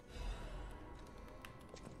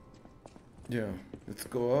 Yeah, let's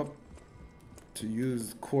go up to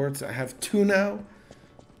use quartz. I have 2 now.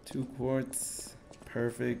 2 quartz.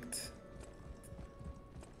 Perfect.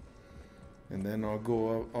 And then I'll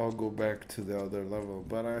go up, I'll go back to the other level.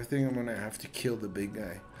 But I think I'm gonna have to kill the big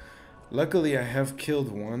guy. Luckily I have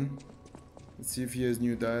killed one. Let's see if he has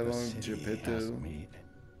new dialogue. Geppetto.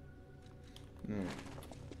 No.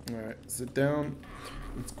 Alright, sit down.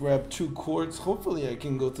 Let's grab 2 quartz. Hopefully I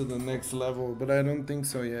can go to the next level, but I don't think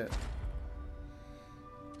so yet.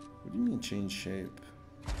 What do you mean change shape?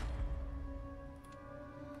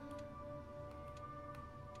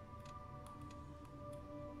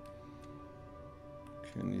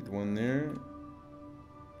 Okay, I need one there.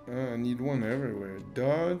 I need one everywhere.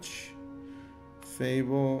 Dodge,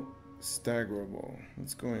 Fable, Staggerable.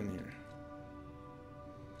 Let's go in here.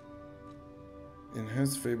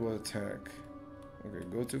 Enhance Fable attack. Okay,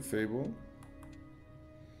 go to Fable.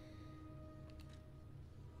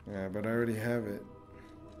 Yeah, but I already have it.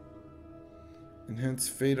 Enhance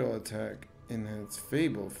Fatal attack. Enhance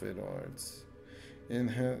Fable Fatal arts.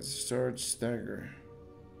 Enhance Charge Stagger.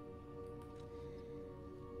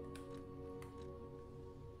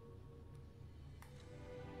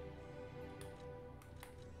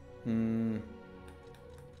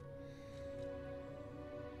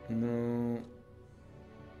 No.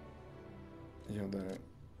 Yeah, that.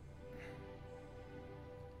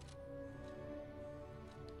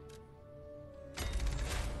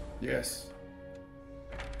 Yes.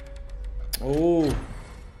 Oh.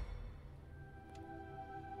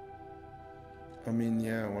 I mean,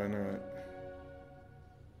 yeah, why not?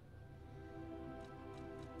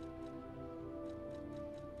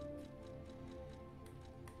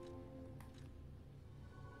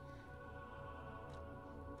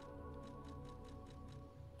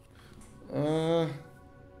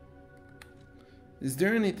 Is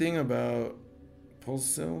there anything about pulse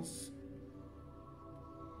cells?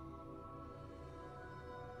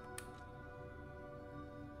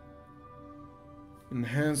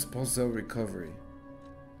 Enhanced pulse cell recovery.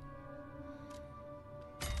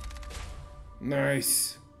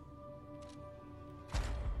 Nice.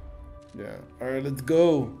 Yeah. Alright, let's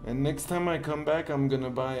go. And next time I come back, I'm gonna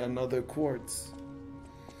buy another quartz.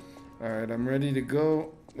 Alright, I'm ready to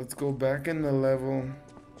go. Let's go back in the level.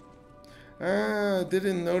 Ah,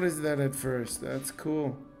 didn't notice that at first. That's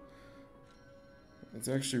cool. It's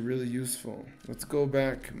actually really useful. Let's go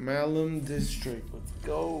back. Malum District. Let's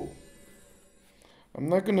go. I'm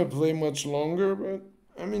not gonna play much longer, but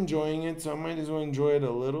I'm enjoying it, so I might as well enjoy it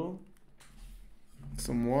a little.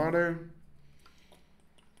 Some water.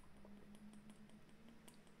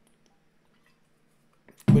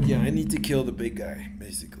 But yeah, I need to kill the big guy,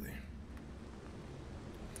 basically.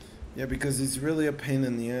 Yeah, because he's really a pain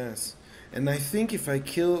in the ass. And I think if I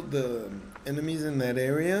kill the enemies in that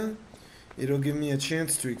area, it'll give me a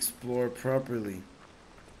chance to explore properly.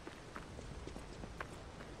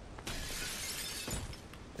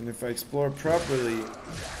 And if I explore properly,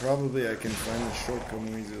 probably I can find the shortcut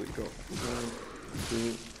more easily. Go. 1,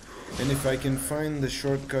 2. And if I can find the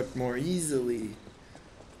shortcut more easily,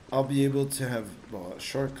 I'll be able to have, well, a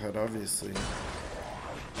shortcut, obviously.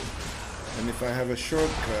 And if I have a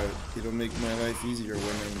shortcut, it'll make my life easier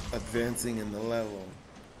when I'm advancing in the level.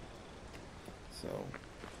 So,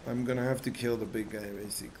 I'm gonna have to kill the big guy,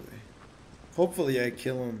 basically. Hopefully I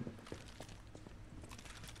kill him.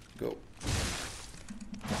 Go.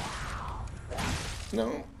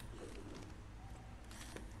 No.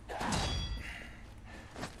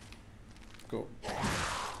 Go.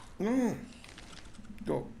 No.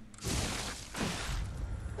 Go.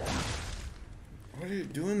 What are you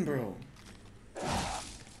doing, bro?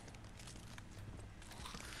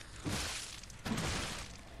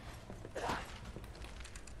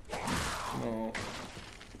 No.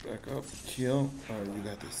 Back up. Kill. Alright, you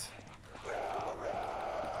got this.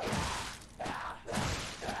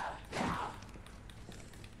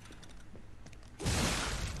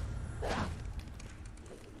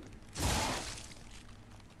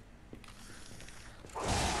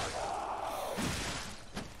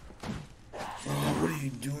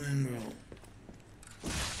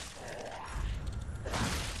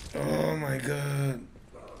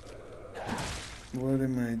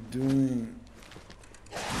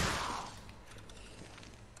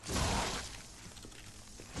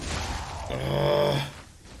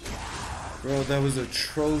 That was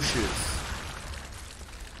atrocious.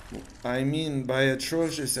 I mean, by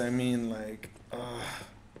atrocious, I mean like,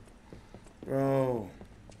 bro.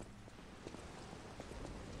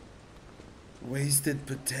 Wasted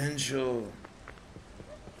potential.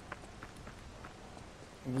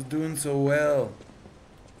 I was doing so well.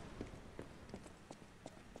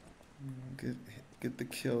 Get the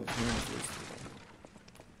kill.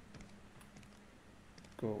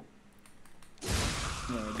 Go.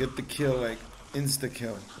 No, get the kill like insta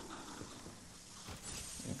kill.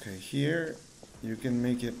 Okay, here you can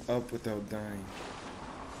make it up without dying.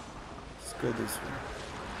 Let's go this way.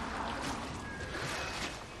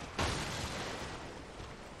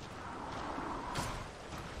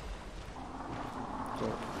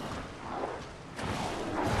 Go.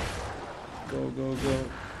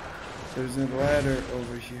 There's a ladder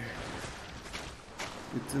over here.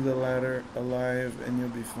 Get to the ladder alive and you'll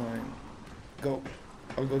be fine. Go.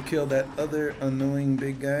 I'll go kill that other annoying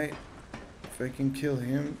big guy. If I can kill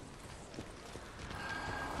him.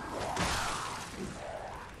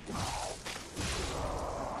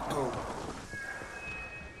 Go.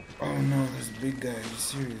 Oh no, this big guy. Are you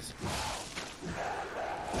serious?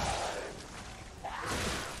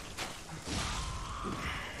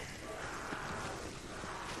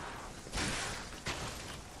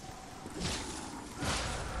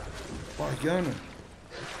 Gunner.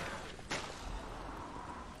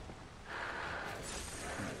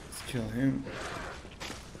 Let's kill him.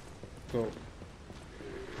 Go.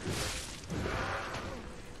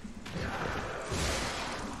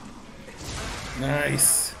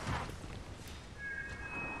 Nice.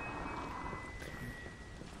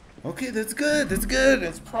 Okay, that's good. That's good.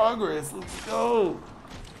 It's progress. Let's go.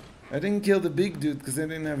 I didn't kill the big dude because I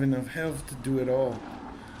didn't have enough health to do it all.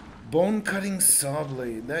 Bone cutting saw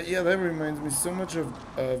blade. That reminds me so much of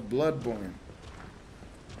Bloodborne,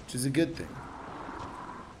 which is a good thing.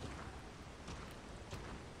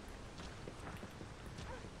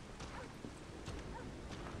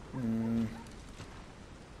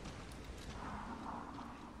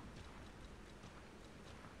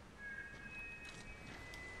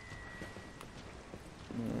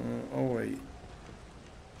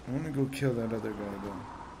 I want to go kill that other guy though.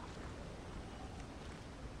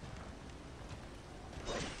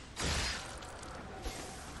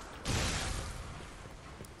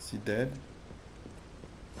 Is he dead?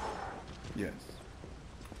 Yes.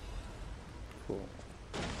 Cool.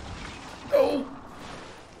 Oh!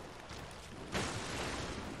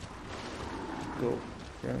 Go.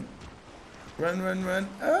 Run. Run, run, run.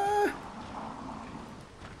 Ah!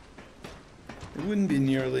 It wouldn't be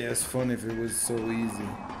nearly as fun if it was so easy.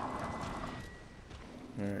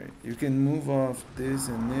 Alright, you can move off this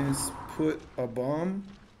and this. Put a bomb.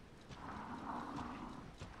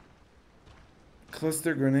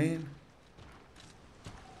 Cluster grenade.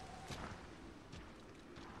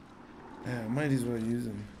 Yeah, I might as well use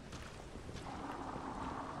them.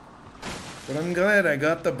 But I'm glad I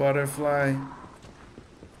got the butterfly.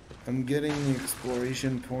 I'm getting the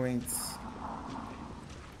exploration points.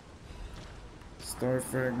 Star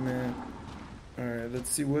fragment. Alright,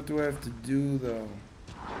 let's see. What do I have to do though?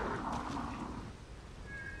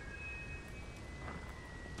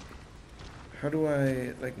 How do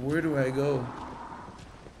I, like, where do I go?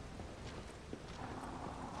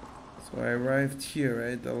 So I arrived here,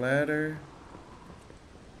 right? The ladder.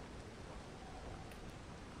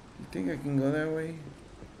 You think I can go that way?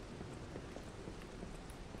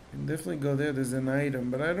 I can definitely go there. There's an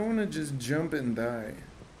item, but I don't want to just jump and die.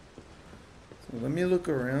 So let me look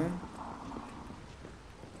around.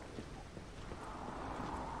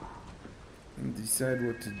 And decide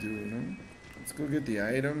what to do, no? Let's go get the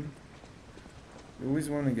item. You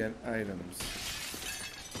always want to get items.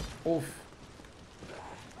 Oof.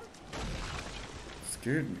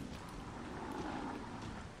 Scared me.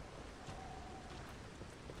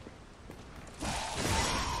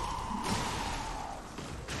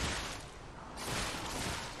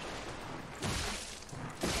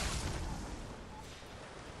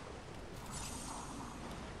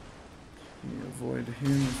 Avoid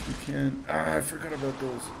him if we can. Ah, I forgot about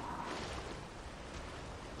those.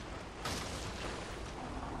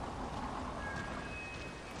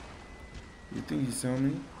 You think he saw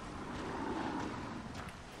me?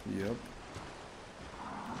 Yep.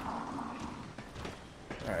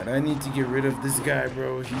 Alright, I need to get rid of this guy,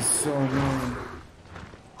 bro. He's so annoying.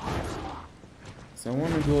 So I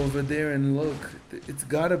want to go over there and look. It's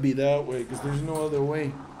gotta be that way, because there's no other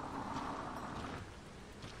way.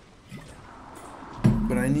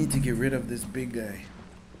 But I need to get rid of this big guy.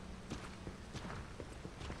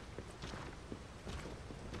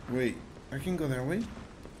 Wait, I can go that way?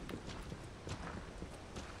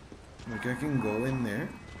 Like I can go in there?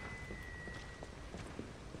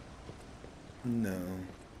 No.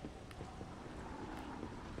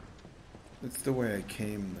 That's the way I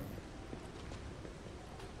came though.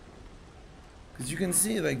 Because you can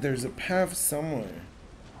see like there's a path somewhere.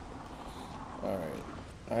 Alright.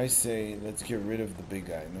 I say let's get rid of the big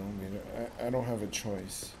guy. No, I don't have a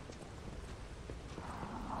choice.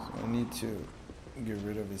 So I need to get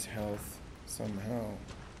rid of his health somehow.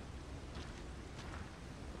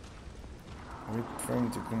 Wait for him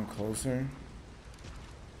to come closer.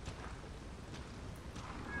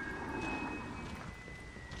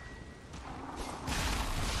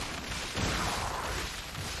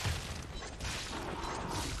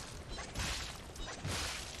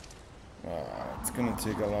 It's gonna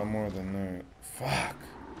take a lot more than that. Fuck.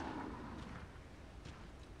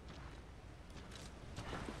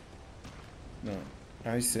 No,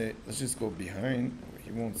 I say let's just go behind.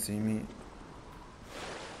 He won't see me.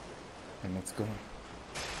 And let's go.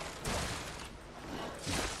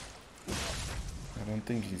 I don't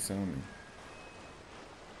think he saw me.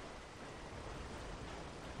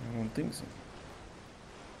 I don't think so.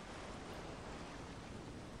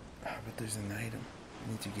 Ah, but there's an item.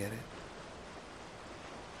 I need to get it.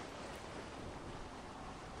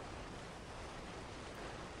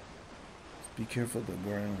 Just be careful of the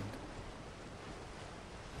ground.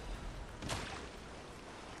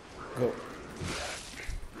 Go.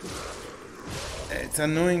 It's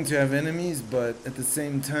annoying to have enemies, but at the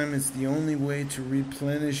same time, it's the only way to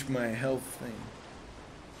replenish my health thing.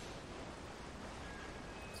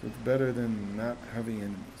 So it's better than not having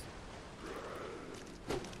enemies.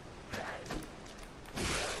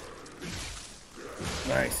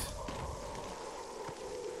 Nice.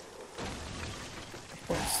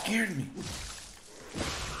 Oh, it scared me.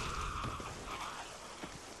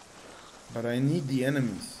 But I need the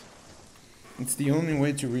enemies. It's the only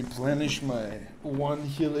way to replenish my one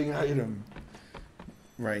healing item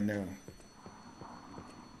right now.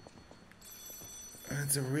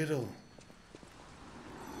 It's a riddle.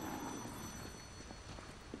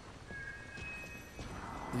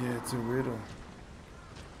 Yeah, it's a riddle.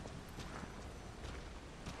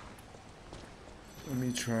 Let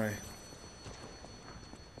me try.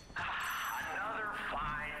 Another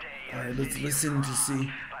fine day. Alright, let's listen to see.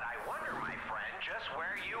 But I wonder, my friend, just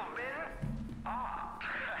where you've been? Ah.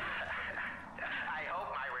 I hope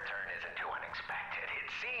my return isn't too unexpected. It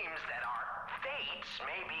seems that our fates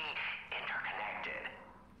may be interconnected.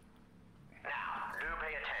 Now, do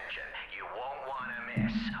pay attention. You won't want to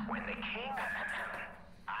miss when the king...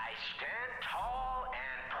 I stand tall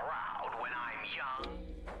and proud when I'm young.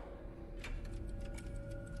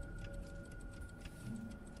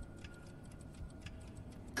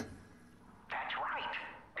 That's right.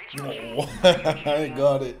 Did you Oh, I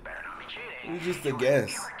got it. better not be cheating? It was just a You were guess.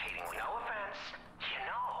 irritating, no offense. You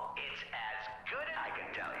know, it's as good as I can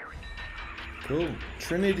tell you. Cool.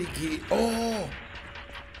 Trinity key. Oh!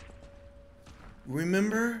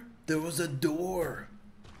 Remember? There was a door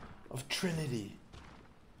of Trinity.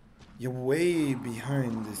 You're way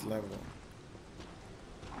behind this level.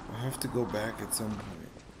 I'll have to go back at some point.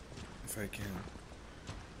 If I can.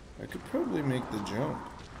 I could probably make the jump.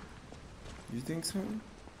 You think so?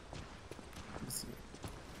 Let's see.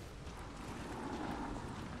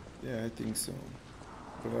 Yeah, I think so.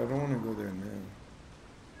 But I don't want to go there now.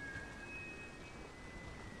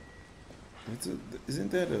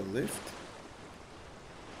 Isn't that a lift?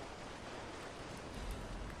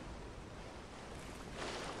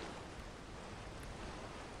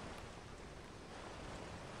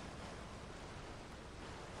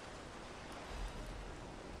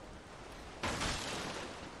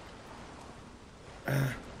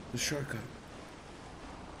 The shortcut.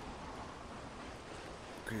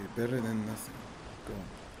 Okay, better than nothing. Go.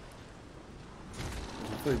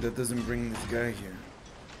 Hopefully that doesn't bring this guy here.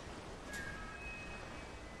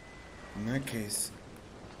 In that case,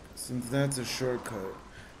 since that's a shortcut,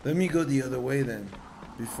 let me go the other way then,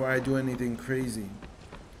 before I do anything crazy.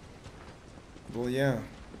 Well, yeah,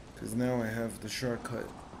 because now I have the shortcut.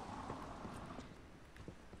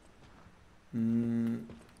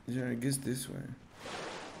 Yeah, I guess this way.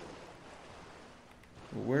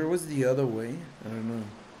 Where was the other way? I don't know.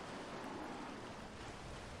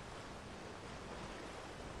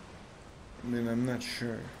 I mean, I'm not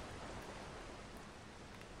sure.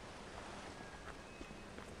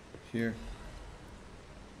 Here.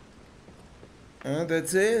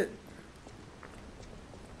 That's it.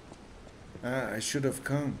 I should have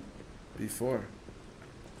come before.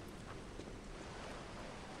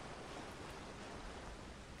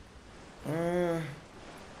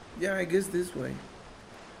 Yeah, I guess this way.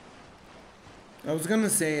 I was gonna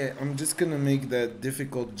say I'm just gonna make that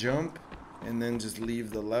difficult jump and then just leave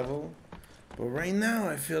the level. But right now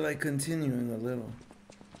I feel like continuing a little.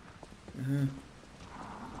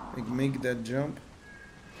 Like make that jump.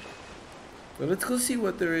 But let's go see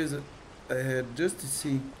what there is ahead just to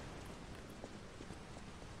see.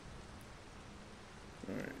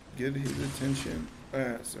 Alright, get his attention.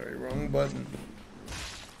 Sorry, wrong button.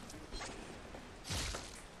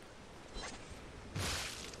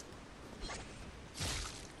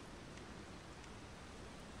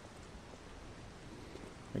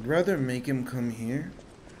 I'd rather make him come here.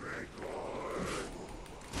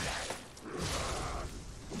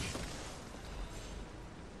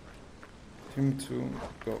 Him too.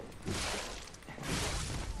 Go.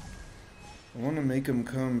 I want to make him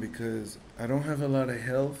come because I don't have a lot of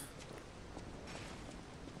health.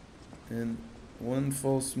 And one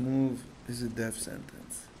false move is a death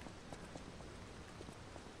sentence.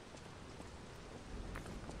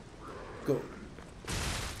 Go.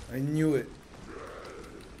 I knew it.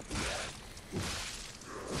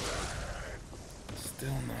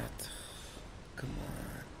 Still not. Come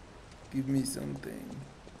on. Give me something.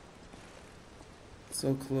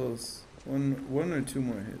 So close. One or two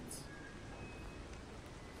more hits.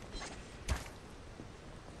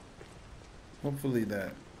 Hopefully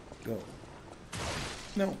that. Go.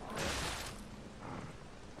 No.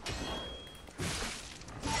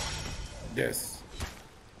 Yes.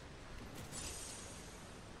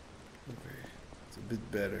 Okay. It's a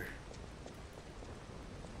bit better.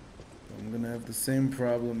 I'm gonna have the same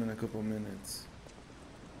problem in a couple minutes.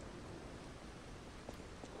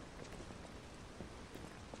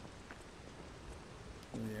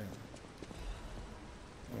 Oh, yeah.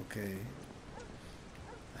 Okay.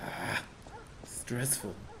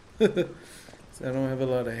 Stressful. So I don't have a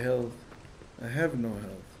lot of health. I have no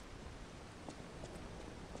health.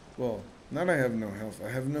 Well, not I have no health. I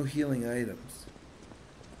have no healing items.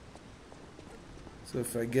 So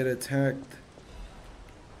if I get attacked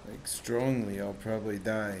like strongly, I'll probably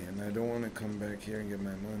die, and I don't want to come back here and get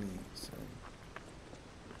my money, so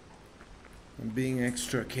I'm being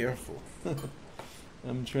extra careful.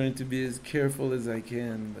 I'm trying to be as careful as I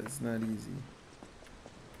can, but it's not easy.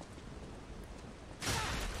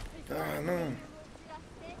 Ah, no.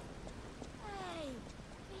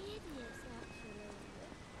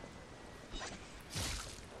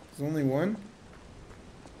 There's only one?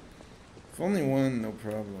 If only one, no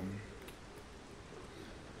problem.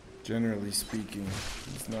 Generally speaking,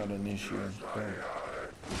 it's not an issue. But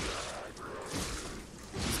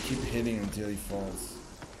just keep hitting until he falls.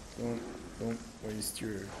 Don't waste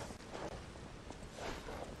your...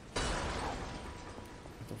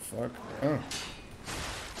 What the fuck? Oh.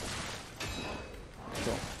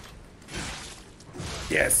 Go.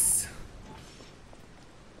 Yes!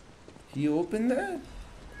 He opened that?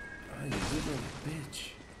 Oh, you little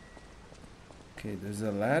bitch. Okay, there's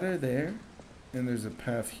a ladder there, and there's a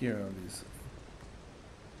path here, obviously.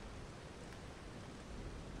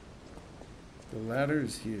 The ladder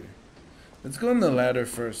is here. Let's go on the ladder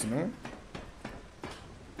first, no?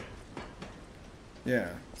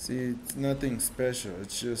 Yeah, see, it's nothing special.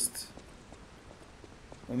 It's just...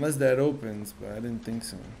 Unless that opens, but I didn't think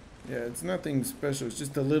so. Yeah, it's nothing special. It's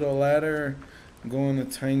just a little ladder, go on a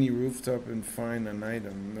tiny rooftop and find an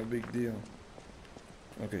item. No big deal.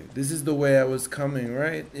 Okay, this is the way I was coming,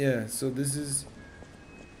 right? Yeah, so this is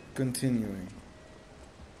continuing.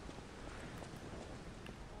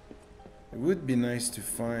 It would be nice to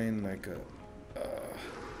find like a...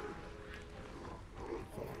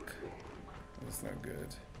 fuck. That's not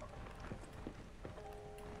good.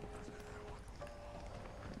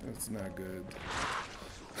 That's not good.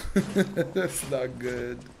 That's not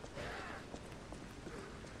good.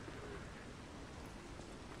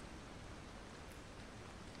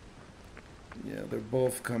 Yeah, they're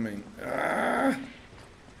both coming. Ah!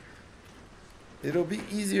 It'll be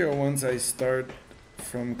easier once I start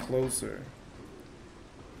from closer.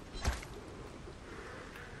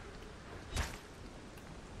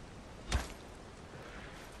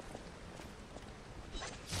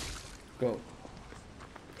 Go.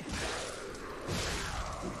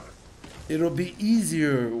 It'll be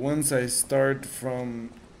easier once I start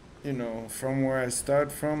from, you know, from where I start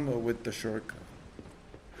from, but with the shortcut.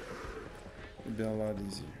 It'll be a lot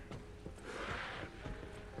easier.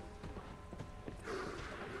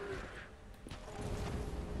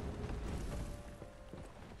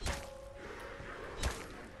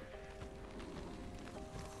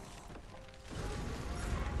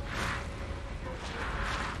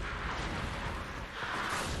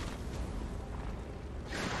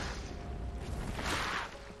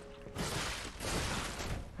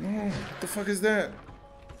 What the fuck is that?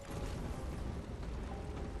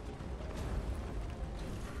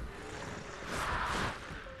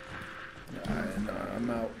 Nah, I'm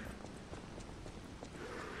out.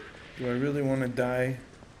 Do I really want to die?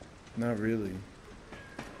 Not really.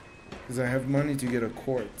 Because I have money to get a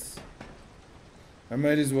quartz. I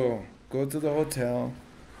might as well go to the hotel,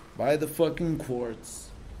 buy the fucking quartz,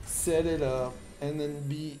 set it up, and then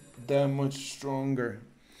be that much stronger.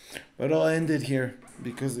 But I'll end it here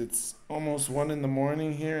because it's almost 1 in the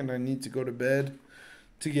morning here and I need to go to bed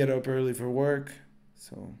to get up early for work.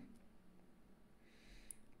 So,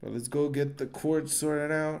 but let's go get the quartz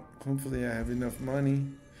sorted out. Hopefully I have enough money.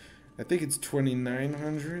 I think it's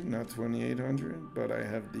 2,900, not 2,800, but I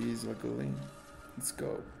have these luckily. Let's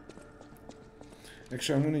go.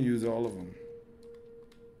 Actually, I'm going to use all of them.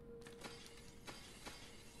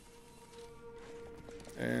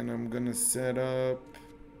 And I'm going to set up...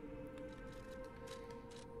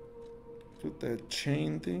 Put that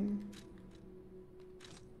chain thing.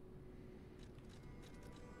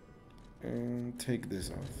 And take this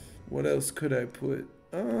off. What else could I put?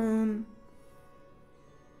 I don't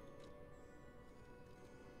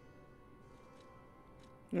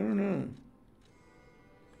know.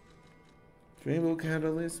 Rainbow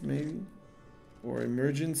catalyst, maybe? Or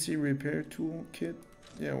emergency repair tool kit?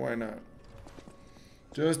 Yeah, why not?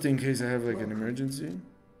 Just in case I have like an emergency.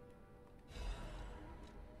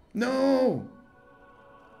 No!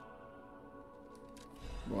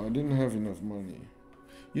 Well, I didn't have enough money.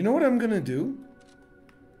 You know what I'm gonna do?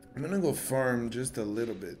 I'm gonna go farm just a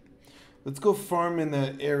little bit. Let's go farm in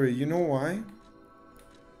that area. You know why?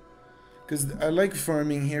 Because I like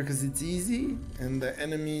farming here because it's easy and the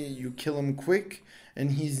enemy, you kill him quick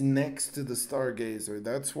and he's next to the Stargazer.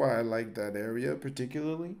 That's why I like that area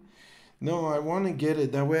particularly. No, I want to get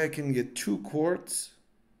it. That way I can get 2 quartz.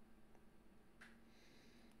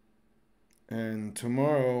 And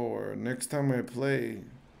tomorrow or next time I play,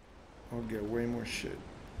 I'll get way more shit.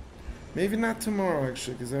 Maybe not tomorrow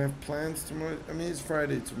actually, because I have plans tomorrow. I mean, it's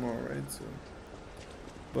Friday tomorrow, right? So,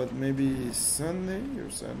 but maybe Sunday or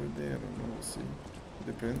Saturday. I don't know. We'll see.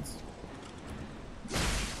 Depends.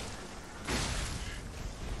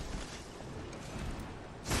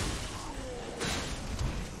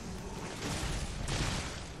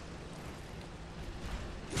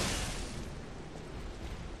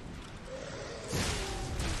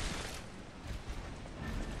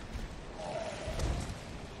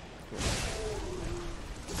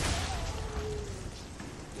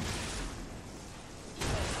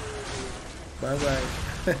 Bye-bye.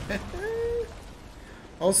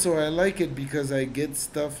 Also, I like it because I get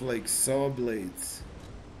stuff like saw blades,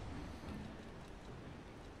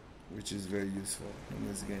 which is very useful in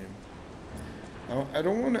this game. I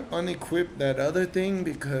don't want to unequip that other thing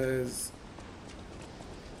because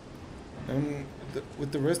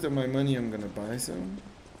with the rest of my money, I'm gonna buy some.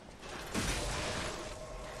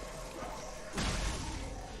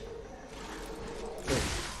 Oh.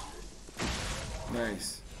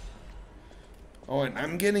 Nice. Oh, and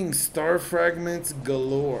I'm getting star fragments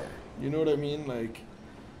galore. You know what I mean? Like,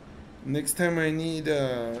 next time I need,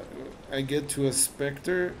 I get to a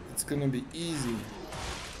Spectre, it's gonna be easy.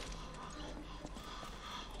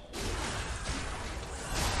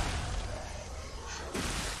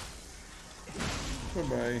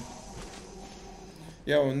 Bye-bye.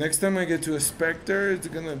 Yeah, well, next time I get to a Spectre, it's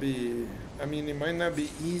gonna be... I mean, it might not be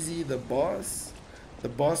easy, the boss. The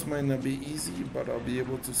boss might not be easy, but I'll be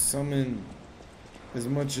able to summon as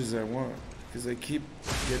much as I want. Because I keep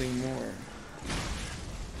getting more.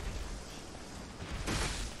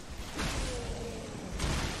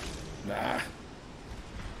 Nah.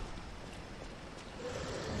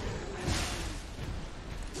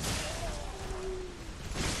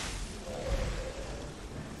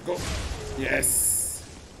 Go. Yes.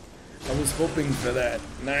 I was hoping for that.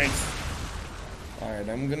 Nice. Alright,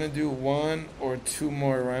 I'm gonna do 1 or 2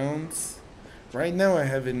 more rounds. Right now I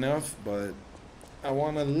have enough, but I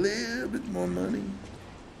want a little bit more money.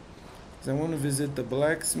 Because I want to visit the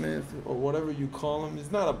blacksmith, or whatever you call him.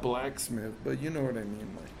 He's not a blacksmith, but you know what I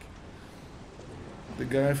mean. Like, the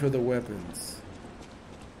guy for the weapons.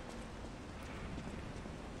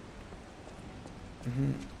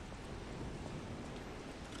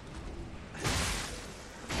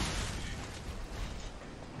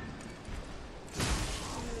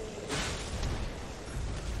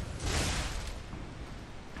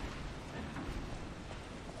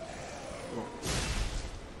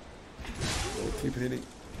 Keep hitting.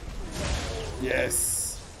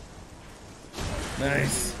 Yes.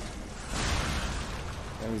 Nice.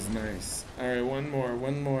 That was nice. Alright, one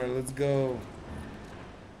more. Let's go.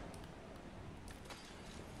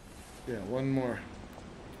 Yeah, one more.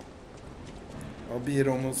 I'll be at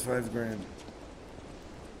almost 5 grand.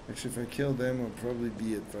 Actually, if I kill them, I'll probably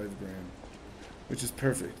be at 5 grand. Which is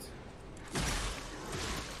perfect.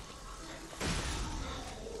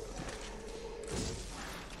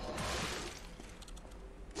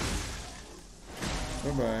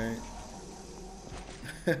 Bye-bye.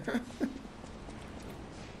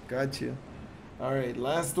 Got you. Alright,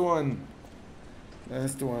 last one.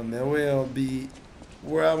 Last one. That way I'll be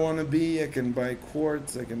where I want to be. I can buy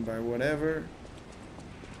quartz. I can buy whatever.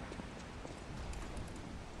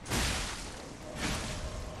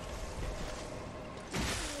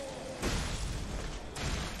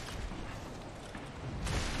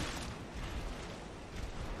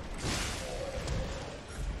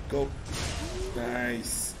 Go.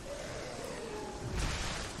 Nice.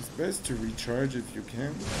 It's best to recharge if you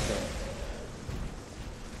can.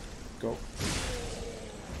 Go.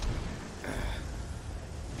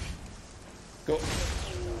 Go.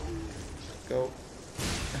 Go.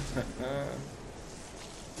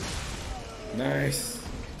 Nice.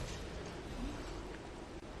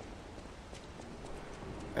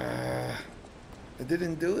 I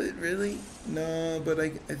didn't do it, really? No, but I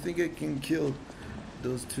think I can kill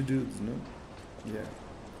those 2 dudes, no? Yeah.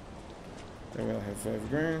 That way I'll have 5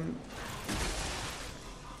 grand.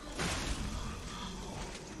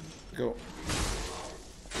 Go.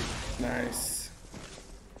 Nice.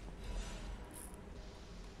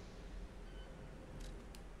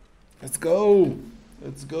 Let's go.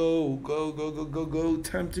 Let's go. Go, go, go, go, go.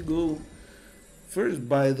 Time to go. First,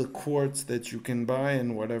 buy the quartz that you can buy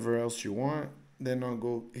and whatever else you want. Then I'll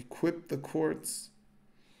go equip the quartz.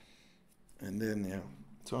 And then, yeah.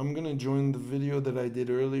 So I'm going to join the video that I did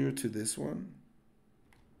earlier to this one.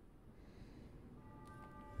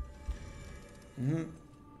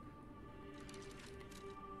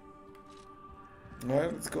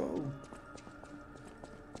 Alright, let's go.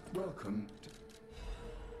 Welcome.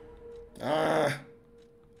 I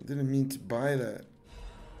didn't mean to buy that.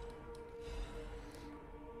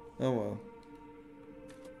 Oh well.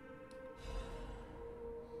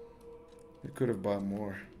 We could have bought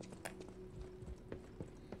more.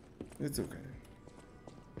 It's okay.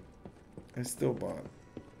 I still bought,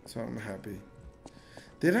 so I'm happy.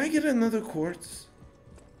 Did I get another quartz?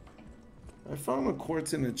 I found a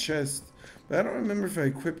quartz in a chest, but I don't remember if I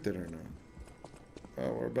equipped it or not.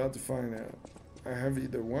 Oh, we're about to find out. I have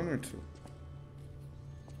either 1 or 2.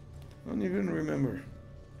 I don't even remember.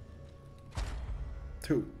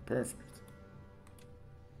 2, perfect.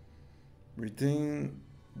 Retain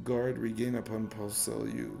guard regain upon pulse cell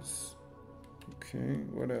use. Okay,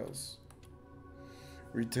 what else?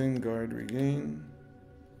 Retain guard regain.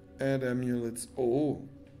 Add amulets. Oh,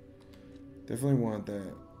 definitely want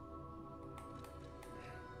that.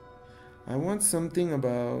 I want something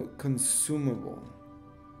about consumable.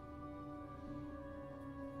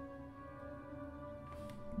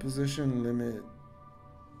 Position limit.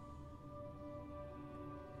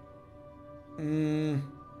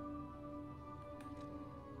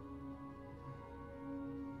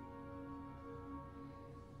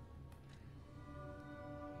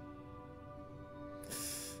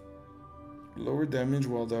 Lower damage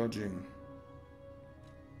while dodging.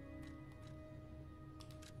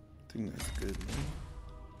 I think that's good,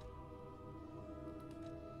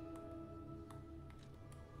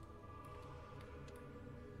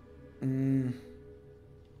 man.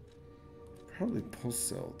 Probably pulse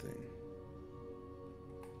cell thing.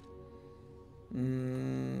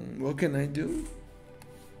 What can I do?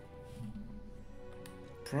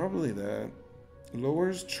 Probably that.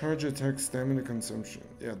 Lowers charge attack stamina consumption.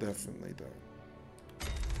 Yeah, definitely that.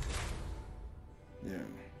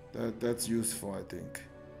 Yeah, that's useful, I think.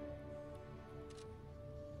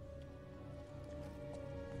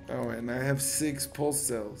 Oh, and I have 6 pulse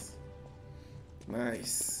cells.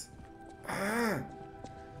 Nice. Ah!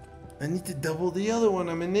 I need to double the other one.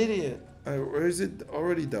 I'm an idiot. Or is it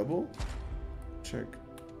already doubled? Check.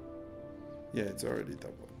 Yeah, it's already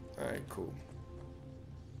doubled. Alright, cool.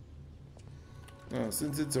 Oh,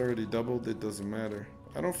 since it's already doubled, it doesn't matter.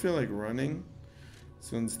 I don't feel like running.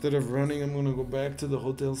 So instead of running, I'm gonna go back to the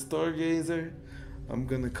Hotel Stargazer. I'm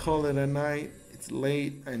gonna call it a night. It's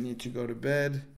late. I need to go to bed.